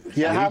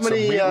 Yeah, You how eat some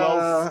many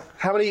meatloaf.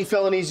 how many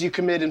felonies you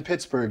commit in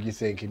Pittsburgh, you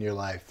think, in your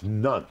life?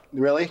 None.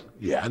 Really?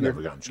 Yeah, I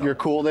never got in trouble. You're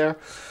cool there?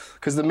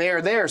 Because the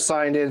mayor there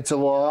signed into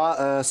law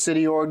a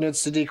city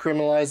ordinance to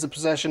decriminalize the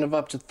possession of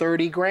up to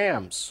 30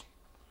 grams.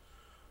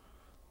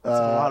 That's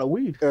a lot of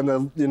weed. And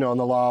and the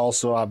law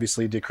also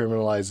obviously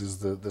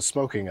decriminalizes the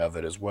smoking of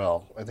it as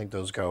well. I think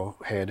those go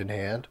hand in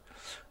hand.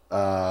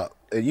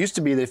 It used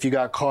to be that if you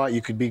got caught,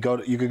 you could go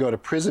to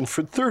prison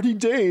for 30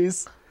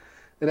 days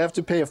and have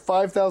to pay a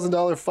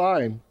 $5,000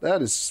 fine.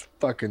 That is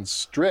fucking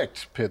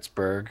strict,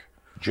 Pittsburgh.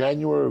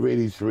 January of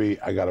 '83,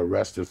 I got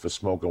arrested for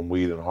smoking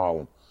weed in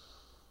Harlem.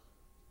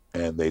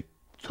 And they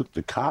took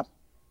the cop,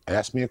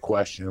 asked me a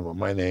question, what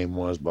my name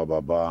was, blah,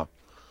 blah, blah.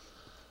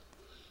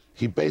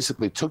 He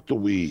basically took the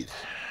weed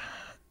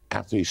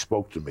after he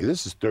spoke to me.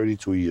 This is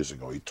 32 years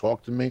ago. He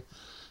talked to me.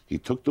 He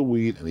took the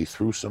weed and he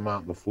threw some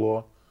out on the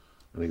floor.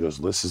 And he goes,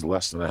 this is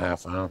less than a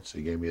half ounce.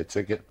 He gave me a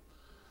ticket.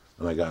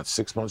 And I got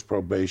 6 months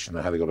probation.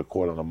 I had to go to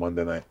court on a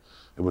Monday night.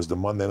 It was the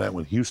Monday night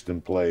when Houston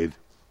played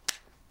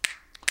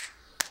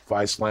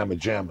Phi Slamma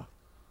Jamma.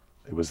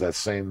 It was that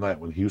same night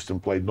when Houston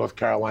played North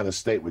Carolina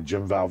State with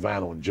Jim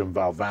Valvano, and Jim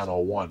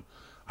Valvano won.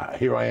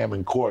 Here I am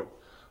in court,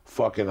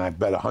 fucking, I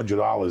bet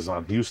 $100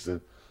 on Houston,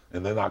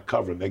 and they're not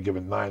covering. They're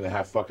giving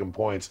 9.5 fucking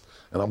points,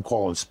 and I'm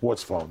calling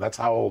sports phone. That's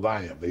how old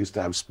I am. They used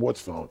to have sports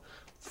phone,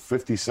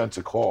 50 cents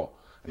a call,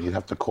 and you'd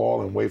have to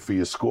call and wait for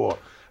your score.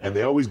 And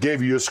they always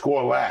gave you your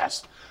score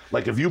last.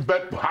 Like if you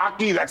bet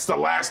hockey, that's the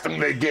last thing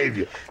they gave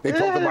you. They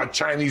talked about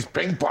Chinese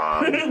ping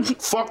pong,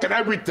 fucking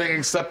everything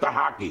except the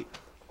hockey.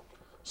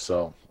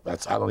 So I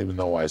don't even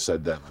know why I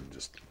said that. I'm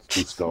just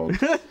too stoned.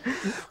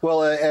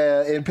 Well,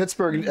 in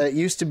Pittsburgh, it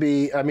used to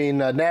be,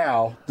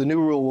 now the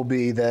new rule will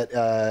be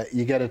that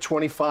you get a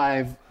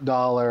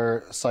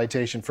 $25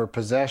 citation for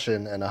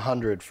possession and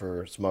 $100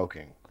 for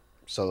smoking.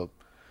 So,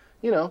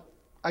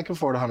 I can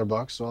afford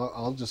 $100, so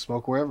I'll just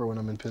smoke wherever when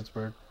I'm in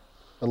Pittsburgh.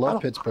 I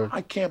love Pittsburgh.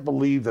 I can't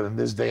believe that in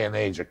this day and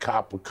age, a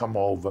cop would come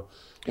over.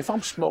 If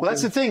I'm smoking... Well,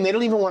 that's the thing. They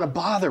don't even want to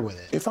bother with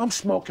it. If I'm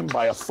smoking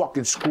by a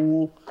fucking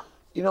school,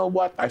 you know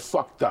what? I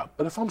fucked up.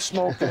 But if I'm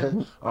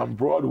smoking on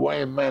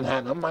Broadway in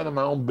Manhattan, I'm minding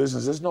my own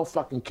business. There's no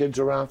fucking kids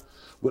around.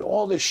 With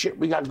all this shit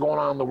we got going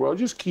on in the world,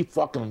 just keep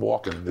fucking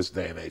walking in this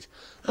day and age.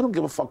 I don't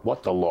give a fuck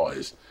what the law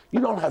is. You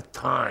don't have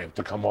time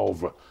to come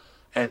over.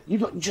 And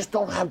you just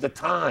don't have the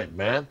time,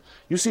 man.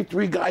 You see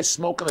 3 guys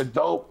smoking a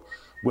dope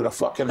with a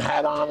fucking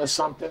hat on or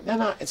something.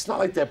 It's not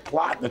like they're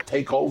plotting to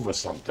take over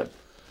something.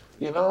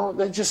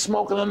 They're just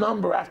smoking a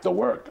number after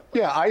work.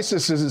 Yeah,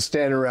 ISIS isn't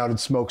standing around in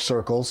smoke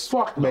circles.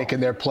 Fuck no. Making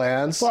their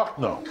plans. Fuck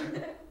no.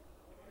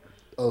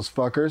 Those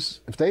fuckers.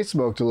 If they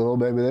smoked a little,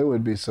 maybe they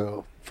would be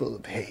so full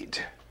of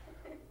hate.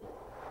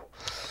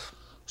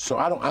 So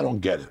I don't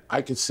get it.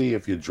 I can see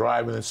if you're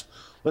driving this.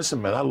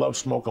 Listen, man, I love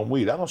smoking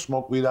weed. I don't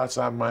smoke weed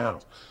outside my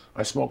house.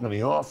 I smoke in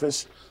the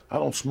office. I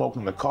don't smoke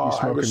in the car. You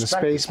smoke in the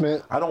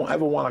basement. I don't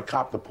ever want a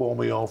cop to pull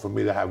me on for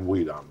me to have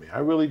weed on me. I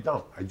really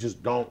don't. I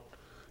just don't.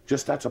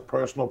 Just that's a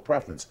personal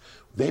preference.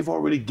 They've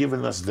already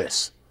given us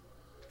this.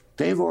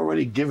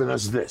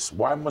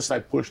 Why must I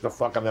push the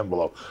fucking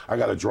envelope? I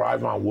got to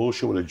drive on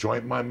Wilshire with a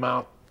joint in my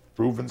mouth,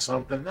 proving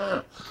something?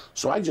 Nah.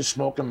 So I just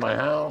smoke in my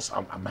house.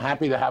 I'm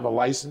happy to have a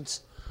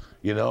license.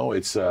 They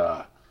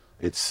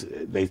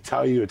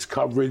tell you it's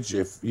coverage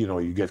if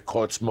you get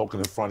caught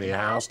smoking in front of your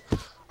house.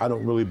 I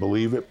don't really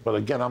believe it, but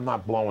again, I'm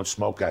not blowing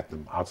smoke at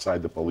them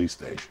outside the police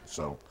station.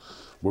 So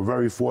we're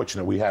very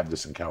fortunate we have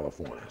this in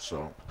California.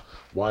 So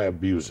why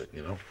abuse it, Do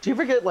you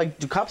ever get,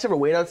 do cops ever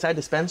wait outside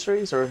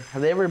dispensaries, or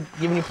have they ever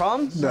given you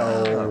problems?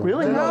 No.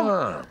 Really?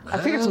 No? I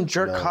figured some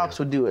jerk cops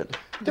would do it.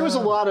 There was a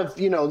lot of,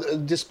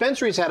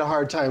 dispensaries had a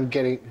hard time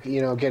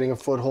getting a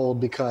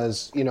foothold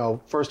because,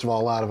 first of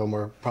all, a lot of them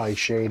were probably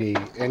shady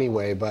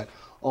anyway, but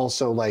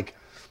also,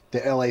 the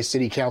LA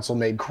City Council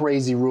made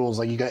crazy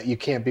rules, you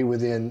can't be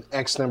within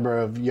X number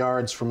of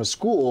yards from a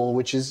school,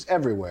 which is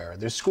everywhere.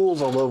 There's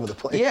schools all over the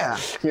place. Yeah.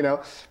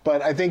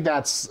 But I think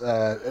that's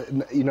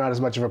not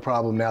as much of a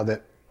problem now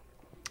that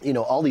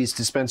all these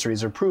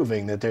dispensaries are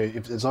proving that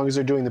as long as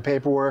they're doing the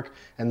paperwork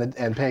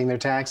and paying their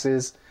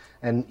taxes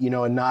and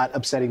and not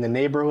upsetting the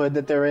neighborhood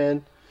that they're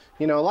in,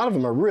 a lot of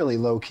them are really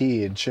low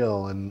key and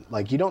chill, and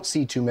you don't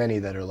see too many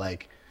that are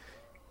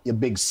a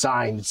big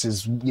sign that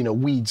says,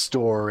 weed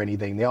store or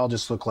anything. They all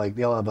just look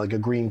they all have a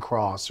green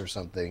cross or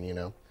something,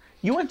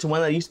 You went to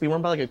one that used to be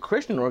run by a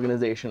Christian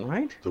organization,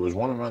 right? There was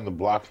one around the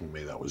block from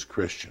me that was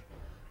Christian,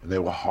 and they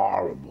were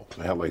horrible.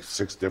 They had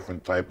 6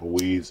 different type of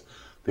weeds.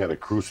 They had a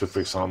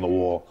crucifix on the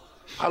wall.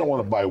 I don't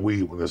want to buy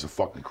weed when there's a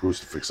fucking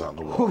crucifix on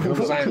the wall. You know what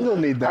I'm saying? You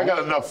don't need that. I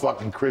got enough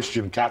fucking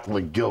Christian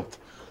Catholic guilt.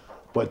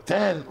 But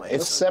then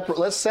let's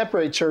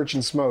separate church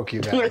and smoke,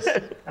 you guys.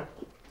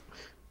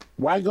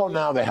 Where I go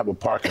now, they have a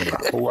parking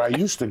lot. But where I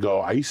used to go,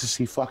 I used to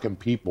see fucking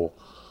people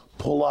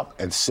pull up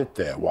and sit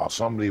there while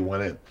somebody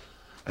went in.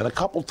 And a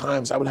couple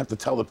times I would have to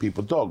tell the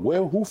people, dog,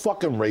 who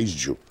fucking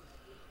raised you?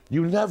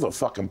 You never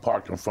fucking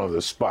park in front of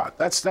this spot.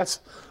 That's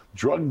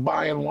drug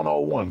buying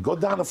 101. Go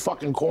down the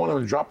fucking corner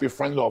and drop your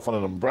friend off on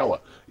an umbrella,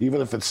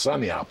 even if it's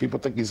sunny out. People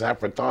think he's half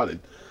retarded.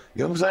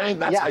 You know what I'm saying?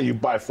 That's how you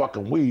buy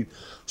fucking weed.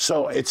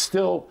 So it's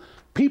still,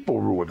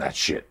 people ruin that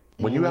shit.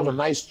 When you have a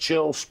nice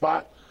chill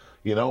spot,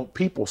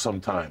 people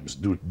sometimes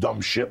do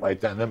dumb shit like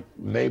that, and then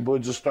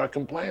neighborhoods just start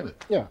complaining.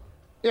 Yeah.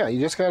 Yeah,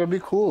 you just got to be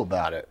cool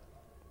about it.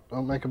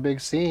 Don't make a big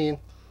scene.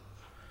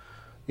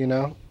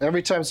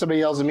 Every time somebody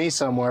yells at me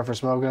somewhere for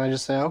smoking, I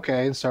just say,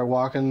 okay, and start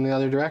walking in the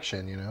other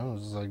direction,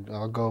 It's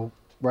I'll go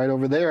right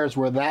over there is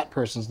where that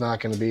person's not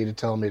going to be to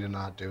tell me to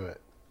not do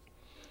it.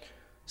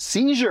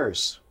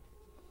 Seizures,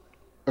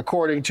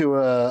 according to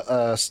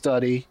a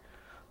study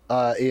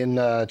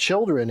in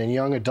children and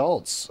young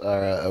adults,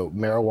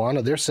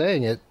 marijuana, they're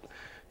saying it.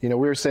 We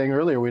were saying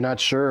earlier, we're not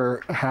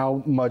sure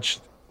how much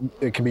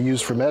it can be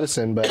used for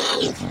medicine, but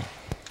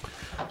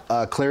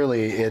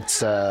clearly it's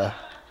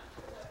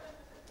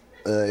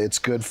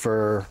good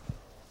for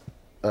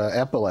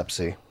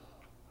epilepsy.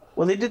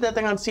 Well, they did that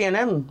thing on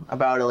CNN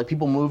about it,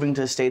 people moving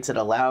to states that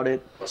allowed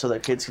it so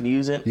that kids could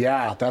use it.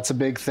 Yeah, that's a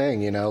big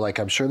thing,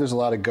 I'm sure there's a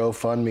lot of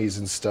GoFundMes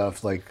and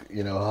stuff,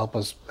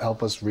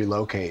 help us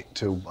relocate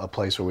to a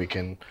place where we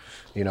can,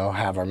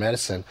 have our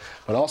medicine.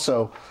 But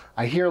also,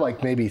 I hear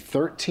maybe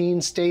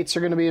 13 states are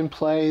going to be in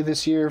play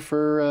this year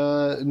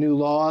for new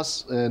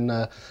laws,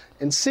 and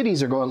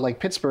cities are going,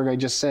 Pittsburgh, I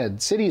just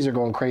said, cities are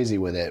going crazy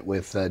with it,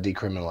 with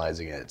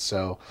decriminalizing it.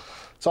 So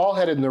it's all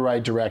headed in the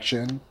right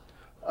direction.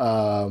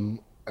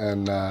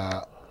 And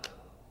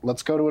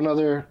let's go to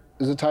another.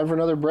 Is it time for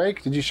another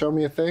break? Did you show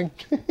me a thing?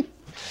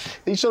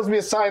 He shows me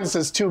a sign that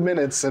says 2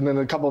 minutes, and then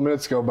a couple of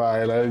minutes go by,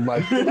 and I'm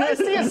like, did I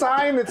see a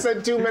sign that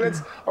said 2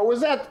 minutes? Or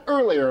was that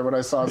earlier when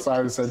I saw a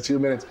sign that said 2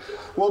 minutes?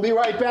 We'll be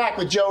right back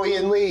with Joey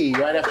and Lee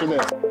right after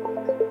this.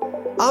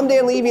 I'm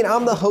Dan Levy, and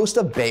I'm the host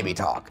of Baby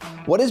Talk.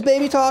 What is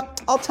Baby Talk?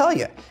 I'll tell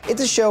you.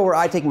 It's a show where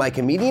I take my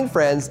comedian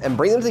friends and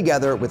bring them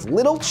together with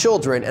little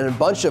children, and a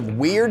bunch of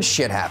weird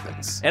shit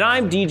happens. And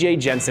I'm DJ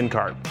Jensen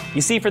Karp.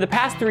 You see, for the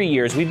past 3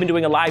 years, we've been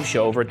doing a live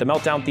show over at the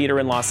Meltdown Theater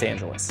in Los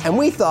Angeles. And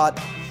we thought,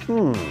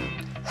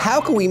 how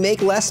can we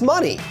make less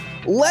money?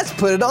 Let's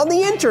put it on the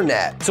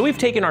internet. So we've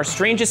taken our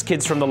strangest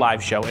kids from the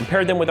live show and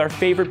paired them with our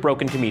favorite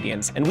broken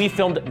comedians, and we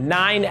filmed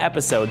 9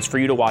 episodes for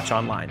you to watch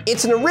online.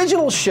 It's an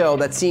original show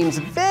that seems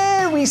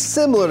very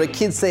similar to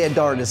Kids Say the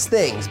Darndest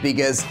Things,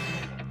 because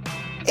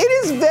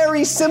it is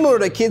very similar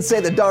to Kids Say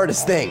the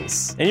Darndest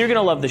Things. And you're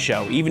gonna love the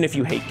show, even if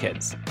you hate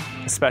kids.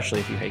 Especially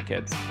if you hate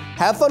kids.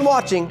 Have fun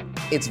watching.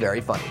 It's very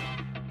funny.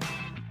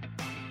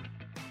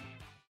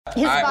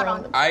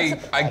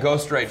 I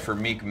ghostwrite for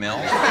Meek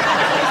Mill.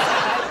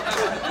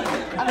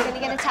 I'm gonna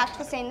get attacked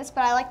for saying this,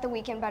 but I like The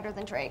Weeknd better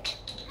than Drake.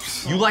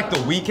 You like The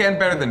Weeknd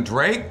better than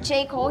Drake?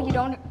 J. Cole, you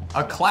don't...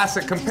 A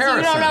classic comparison.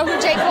 You don't know who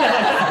J. Cole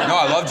is. No,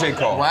 I love J.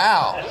 Cole.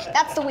 Wow.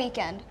 That's The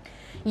Weeknd.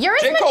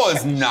 J. Cole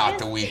is not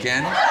The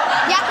Weeknd.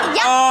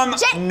 Yeah.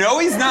 No,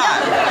 he's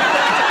not.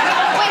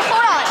 Wait,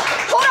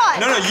 hold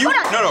on. No, no. You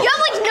have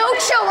like no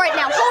chill right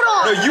now. Hold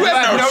on. No, you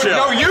have no chill.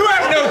 No, you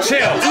have no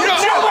chill.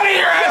 Nobody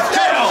here has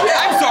chill.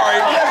 I'm sorry.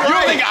 You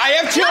don't think I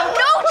have chill? You have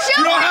no chill.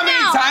 You know how many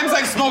times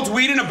I've smoked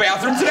weed in a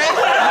bathroom today?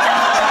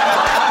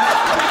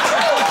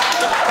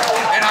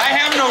 And I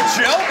have no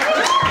chill?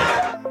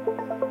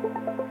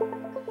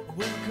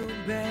 Welcome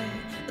back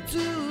to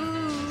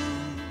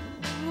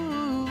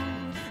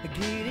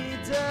Get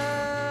It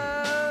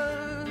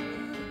Done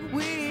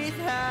with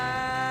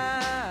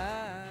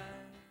High.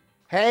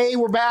 Hey,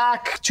 we're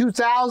back.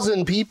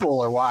 2,000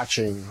 people are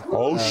watching.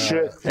 Oh,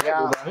 shit.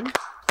 Yeah.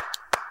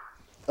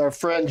 Our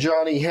friend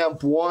Johnny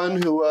Hemp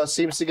 1, who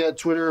seems to get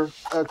Twitter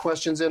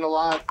questions in a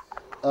lot,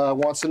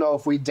 wants to know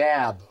if we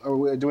dab.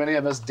 Or do any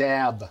of us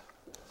dab?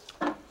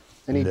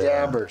 Any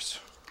dabbers?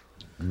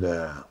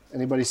 Nah.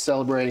 Anybody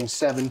celebrating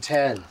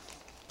 710?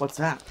 What's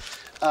that?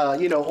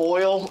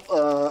 Oil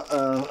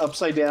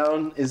upside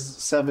down is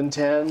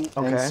 710.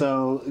 Okay. And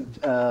so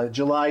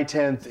July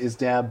 10th is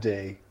dab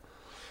day.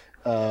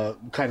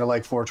 Kind of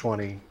like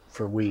 420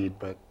 for weed,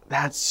 but...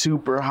 That's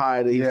super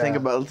high to think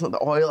about. The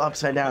oil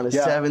upside down is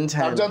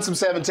 710. I've done some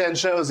 710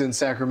 shows in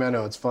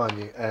Sacramento. It's fun.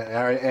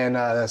 And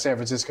San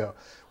Francisco,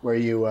 where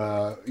you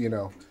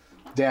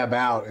dab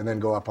out and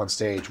then go up on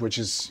stage, which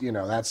is,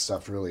 that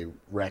stuff really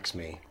wrecks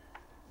me.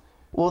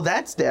 Well,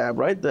 that's dab,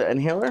 right? The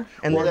inhaler?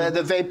 And then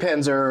the vape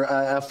pens are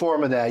a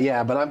form of that,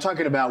 yeah. But I'm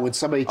talking about when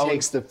somebody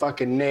takes the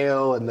fucking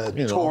nail and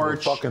the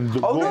torch. Fucking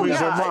steam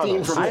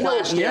from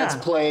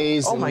Flashdance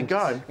plays. Oh my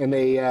God. And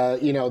they,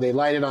 they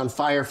light it on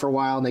fire for a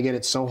while and they get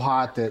it so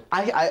hot that...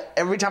 I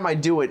every time I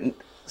do it,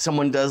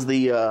 someone does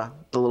the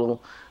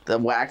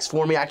wax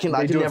for me. I can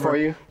do never. It for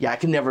you? Yeah, I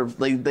can never.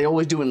 They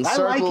always do it in circles.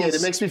 I like it.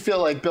 It makes me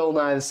feel like Bill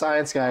Nye the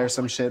Science Guy or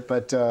some shit.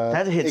 But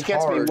that hits it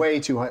gets hard. me way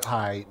too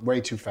high,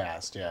 way too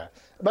fast. Yeah,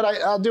 but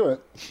I'll do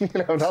it.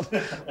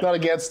 Not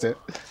against it.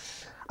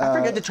 I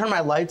forget to turn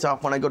my lights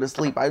off when I go to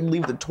sleep. I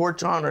leave the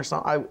torch on or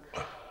something.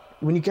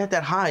 When you get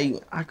that high,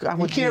 you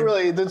can't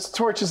really. The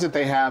torches that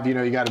they have,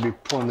 you got to be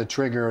pulling the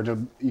trigger.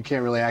 You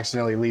can't really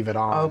accidentally leave it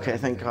on. Okay,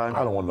 thank God.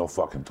 I don't want no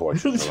fucking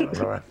torches around,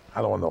 all right?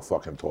 I don't want no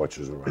fucking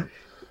torches around.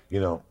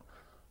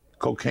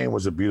 Cocaine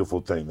was a beautiful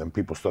thing. Then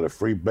people started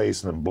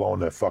freebasing and blowing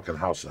their fucking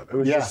house up. It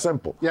was just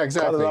simple. Yeah,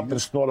 exactly. Cut it up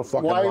and snort a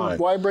fucking line.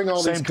 Why bring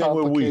all these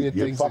complicated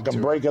things You fucking into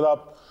break it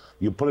up,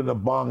 you put it in a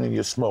bong and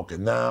you smoke it.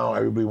 Now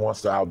everybody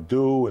wants to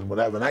outdo and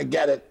whatever, and I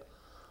get it.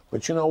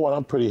 But you know what?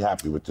 I'm pretty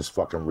happy with this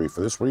fucking reefer.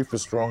 This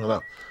reefer's strong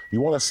enough.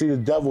 You want to see the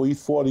devil, eat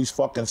 4 of these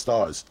fucking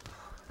stars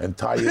and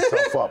tie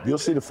yourself up. You'll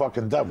see the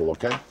fucking devil,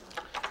 okay?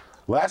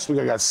 Last week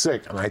I got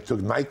sick and I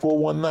took NyQuil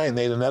one night and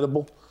ate an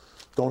edible.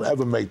 Don't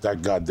ever make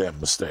that goddamn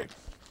mistake.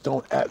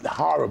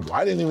 Horrible.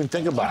 I didn't even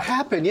think about it. What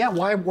happened? Yeah,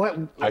 why? What?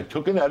 I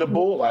took an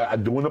edible.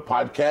 I'm doing a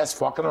podcast,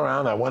 fucking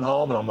around. I went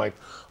home and I'm like,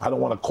 I don't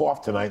want to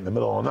cough tonight in the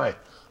middle of the night.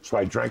 So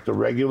I drank the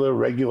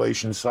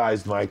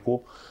regulation-sized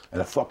NyQuil.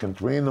 And at fucking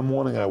 3 in the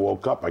morning, I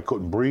woke up. I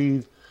couldn't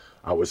breathe.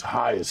 I was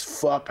high as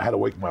fuck. I had to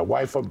wake my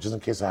wife up just in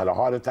case I had a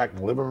heart attack in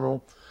the living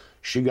room.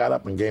 She got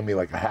up and gave me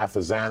like a half a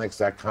Xanax.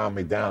 That calmed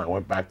me down. I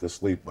went back to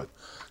sleep, but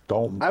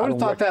don't. I would have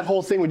thought that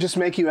whole thing would just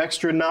make you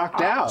extra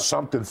knocked out.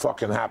 Something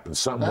fucking happened.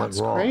 Something went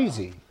wrong. That's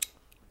crazy.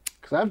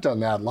 Because I've done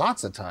that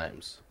lots of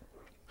times.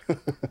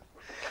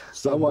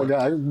 Oh my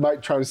God, I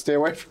might try to stay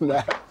away from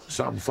that.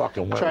 Something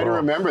fucking went wrong. Try to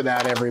remember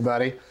that,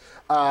 everybody.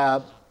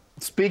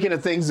 Speaking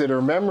of things that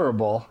are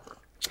memorable,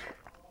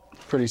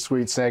 pretty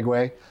sweet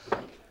segue.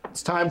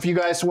 It's time for you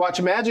guys to watch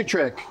a magic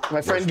trick.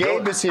 My friend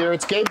Gabe is here.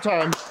 It's Gabe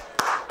time.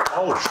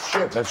 Oh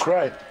shit, that's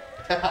right.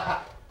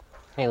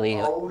 Hey, Lee.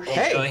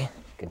 Hey. Joey.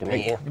 Good to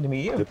meet you. Good to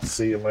meet you. Good to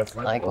see you, my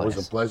friend. Likewise.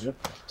 Always a pleasure.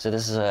 So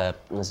this is a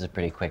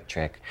pretty quick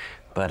trick.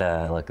 But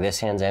look, this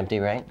hand's empty,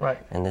 right? Right.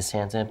 And this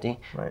hand's empty.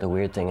 Right. The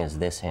weird thing is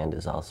this hand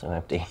is also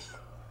empty.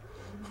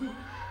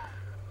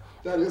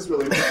 That is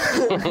really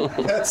fast.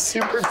 That's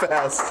super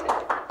fast.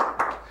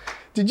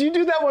 Did you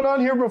do that one on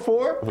here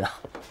before? No.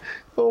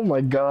 Oh my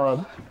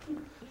God.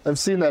 I've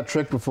seen that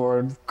trick before.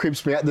 It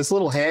creeps me out. This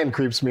little hand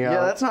creeps me out.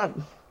 Yeah, that's not.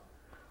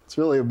 It's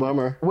really a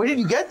bummer. Where did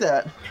you get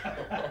that?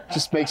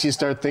 Just makes you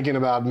start thinking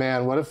about,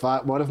 man, what if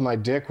my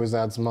dick was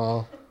that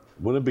small?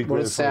 Wouldn't it be What a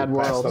great if sad you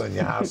passed world. it in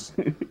your house?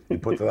 You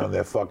put it on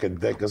their fucking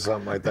dick or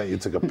something like that. You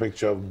took a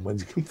picture of them when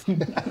you...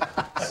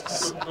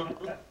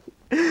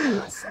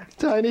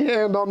 Tiny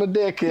hand on the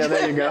dick. Yeah,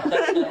 there you go.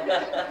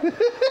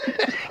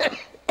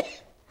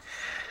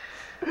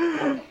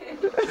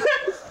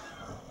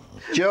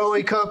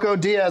 Joey Coco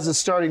Diaz is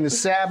starting the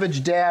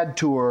Savage Dad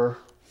Tour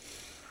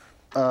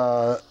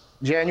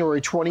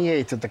January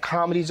 28th at the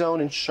Comedy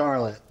Zone in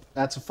Charlotte.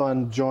 That's a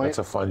fun joint. That's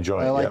a fun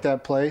joint, I like yep.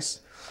 that place.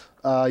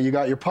 You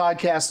got your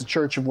podcast, The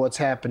Church of What's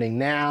Happening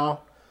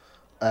Now,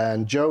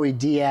 and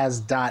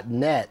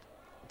joeydiaz.net.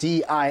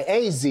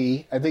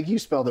 D-I-A-Z. I think you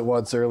spelled it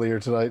once earlier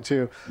tonight,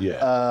 too.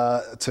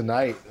 Yeah.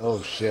 Tonight.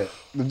 Oh, shit.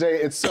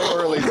 It's so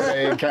early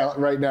today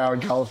right now in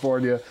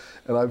California,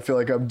 and I feel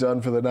like I'm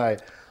done for the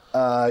night.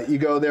 You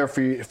go there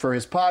for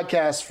his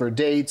podcast, for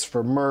dates,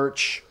 for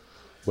merch.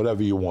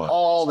 Whatever you want.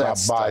 All that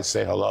Stop by, stuff.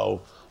 say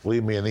hello,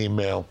 leave me an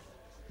email.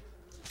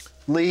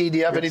 Lee, do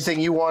you have anything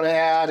you want to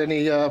add?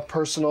 Any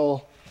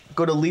personal...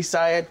 Go to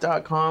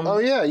leesyatt.com. Oh,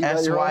 yeah. You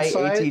got your own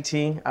site?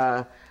 S-Y-A-T-T.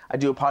 I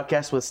do a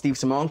podcast with Steve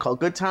Simone called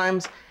Good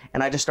Times,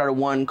 and I just started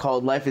one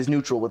called Life is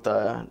Neutral with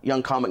a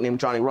young comic named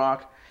Johnny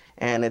Rock,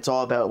 and it's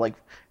all about like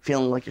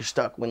feeling like you're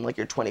stuck when like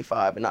you're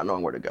 25 and not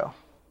knowing where to go.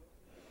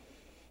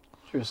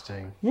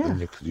 Interesting. Yeah.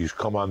 And you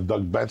come on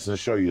Doug Benson's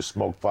show, you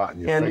smoke pot,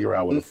 and you figure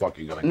out where the fuck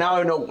you're going to go. Now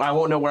I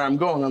won't know where I'm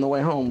going on the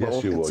way home.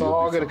 Yes, you will. It's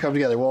all going to come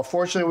together. Well,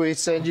 fortunately, we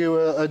send you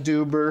a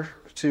Duber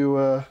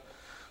to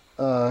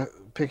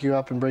pick you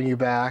up and bring you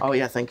back. Oh,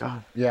 yeah, thank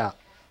God. Yeah.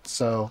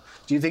 So,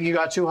 do you think you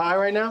got too high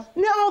right now?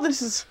 No,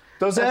 this is...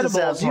 Those that's the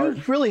edibles, sad you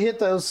part. really hit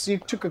those. You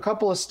took a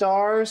couple of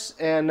stars,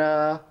 and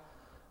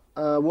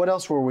what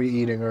else were we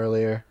eating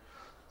earlier?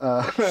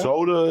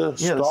 Soda,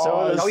 Yeah, the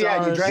stars. soda, Oh,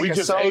 yeah, you drank we a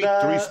just soda.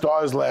 ate 3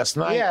 stars last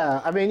night.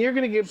 Yeah, I mean, you're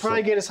going to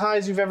probably get as high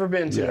as you've ever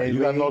been Yeah, today. you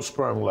got Lee. no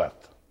sperm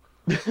left.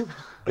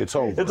 It's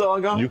over. It's all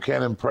gone? You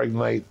can't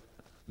impregnate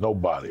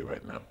nobody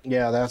right now.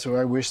 Yeah, that's what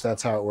I wish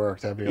that's how it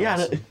worked. That'd be Yeah,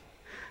 awesome.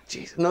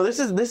 jeez. No, this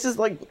is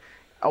like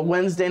a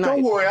Wednesday night.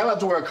 Don't worry, I don't have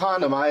to wear a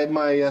condom.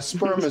 My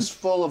sperm is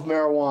full of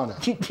marijuana.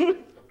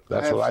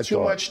 That's I have what I too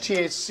thought. much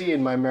THC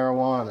in my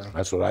marijuana.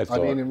 That's what I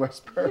thought. I mean, in my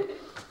sperm.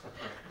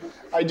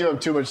 I do have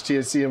too much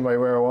THC in my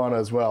marijuana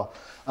as well.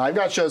 I've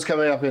got shows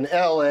coming up in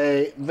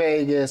LA,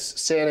 Vegas,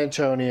 San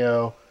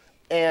Antonio,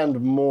 and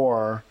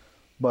more.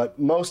 But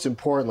most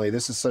importantly,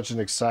 this is such an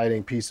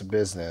exciting piece of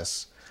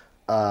business.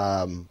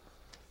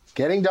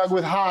 Getting Doug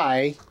with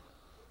High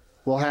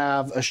will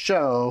have a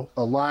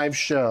live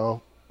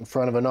show in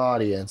front of an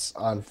audience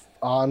on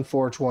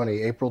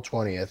 4/20, April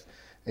 20th.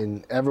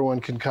 And everyone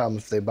can come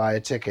if they buy a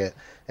ticket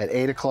at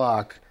 8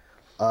 o'clock.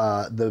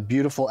 The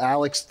beautiful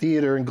Alex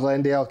Theater in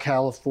Glendale,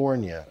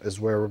 California is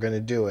where we're going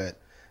to do it.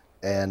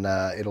 And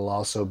it'll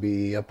also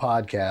be a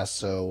podcast,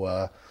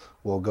 so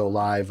we'll go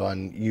live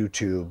on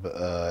YouTube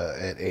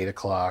at 8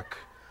 o'clock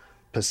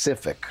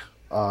Pacific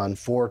on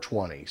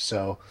 4/20.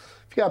 So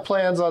if you got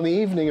plans on the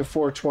evening of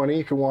 4/20,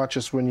 you can watch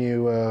us when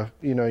you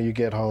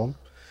get home.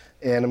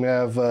 And I'm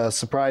going to have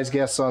surprise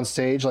guests on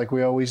stage like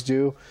we always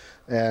do.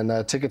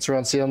 And tickets are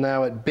on sale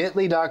now at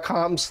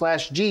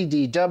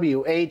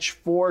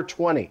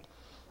bit.ly/GDWH420.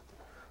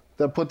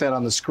 They'll put that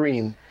on the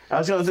screen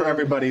for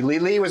everybody.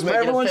 Lee was making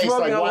a everyone's face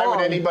like, running why would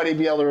along. anybody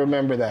be able to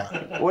remember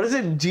that? What is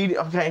it?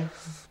 Okay.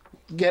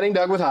 Getting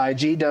Doug with High,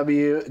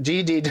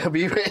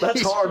 GDWH.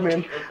 That's hard,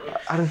 man.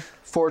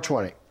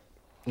 420.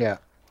 Yeah.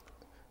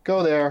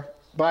 Go there,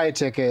 buy a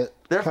ticket.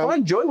 They're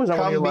fun. Joy was on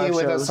one of your Come be live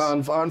with shows.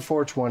 us on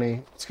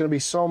 420. It's going to be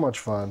so much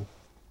fun.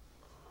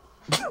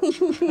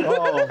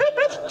 Oh,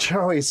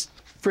 Joey's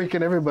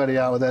freaking everybody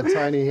out with that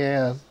tiny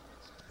hand.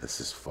 This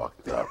is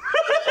fucked up.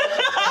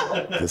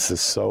 This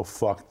is so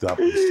fucked up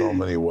in so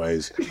many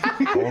ways.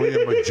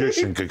 Only a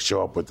magician could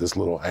show up with this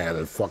little hand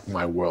and fuck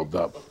my world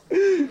up.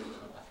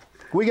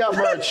 We got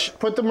merch.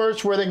 Put the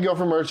merch where they can go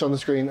for merch on the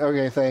screen.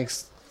 Okay,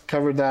 thanks.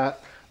 Covered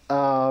that.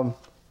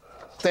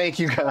 Thank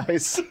you,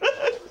 guys.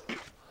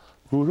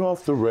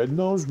 Rudolph the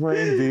Red-Nosed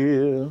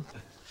Reindeer.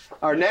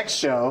 Our next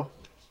show.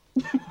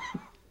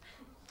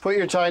 Put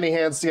your tiny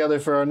hands together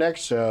for our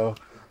next show.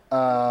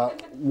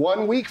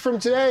 1 week from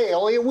today,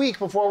 only a week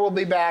before we'll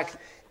be back.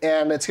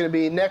 And it's going to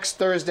be next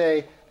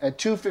Thursday at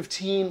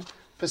 2:15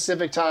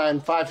 Pacific time,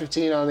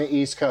 5:15 on the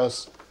East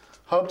Coast.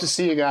 Hope to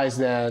see you guys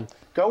then.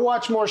 Go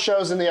watch more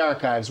shows in the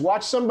archives.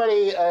 Watch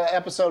somebody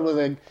episode with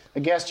a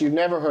guest you've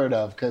never heard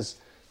of, because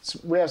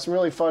we have some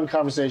really fun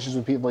conversations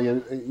with people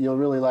you'll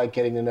really like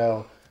getting to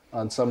know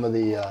on some of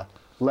the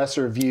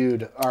lesser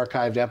viewed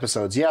archived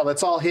episodes. Yeah,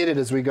 let's all hit it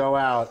as we go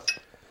out.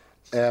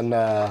 And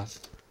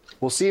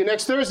we'll see you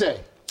next Thursday.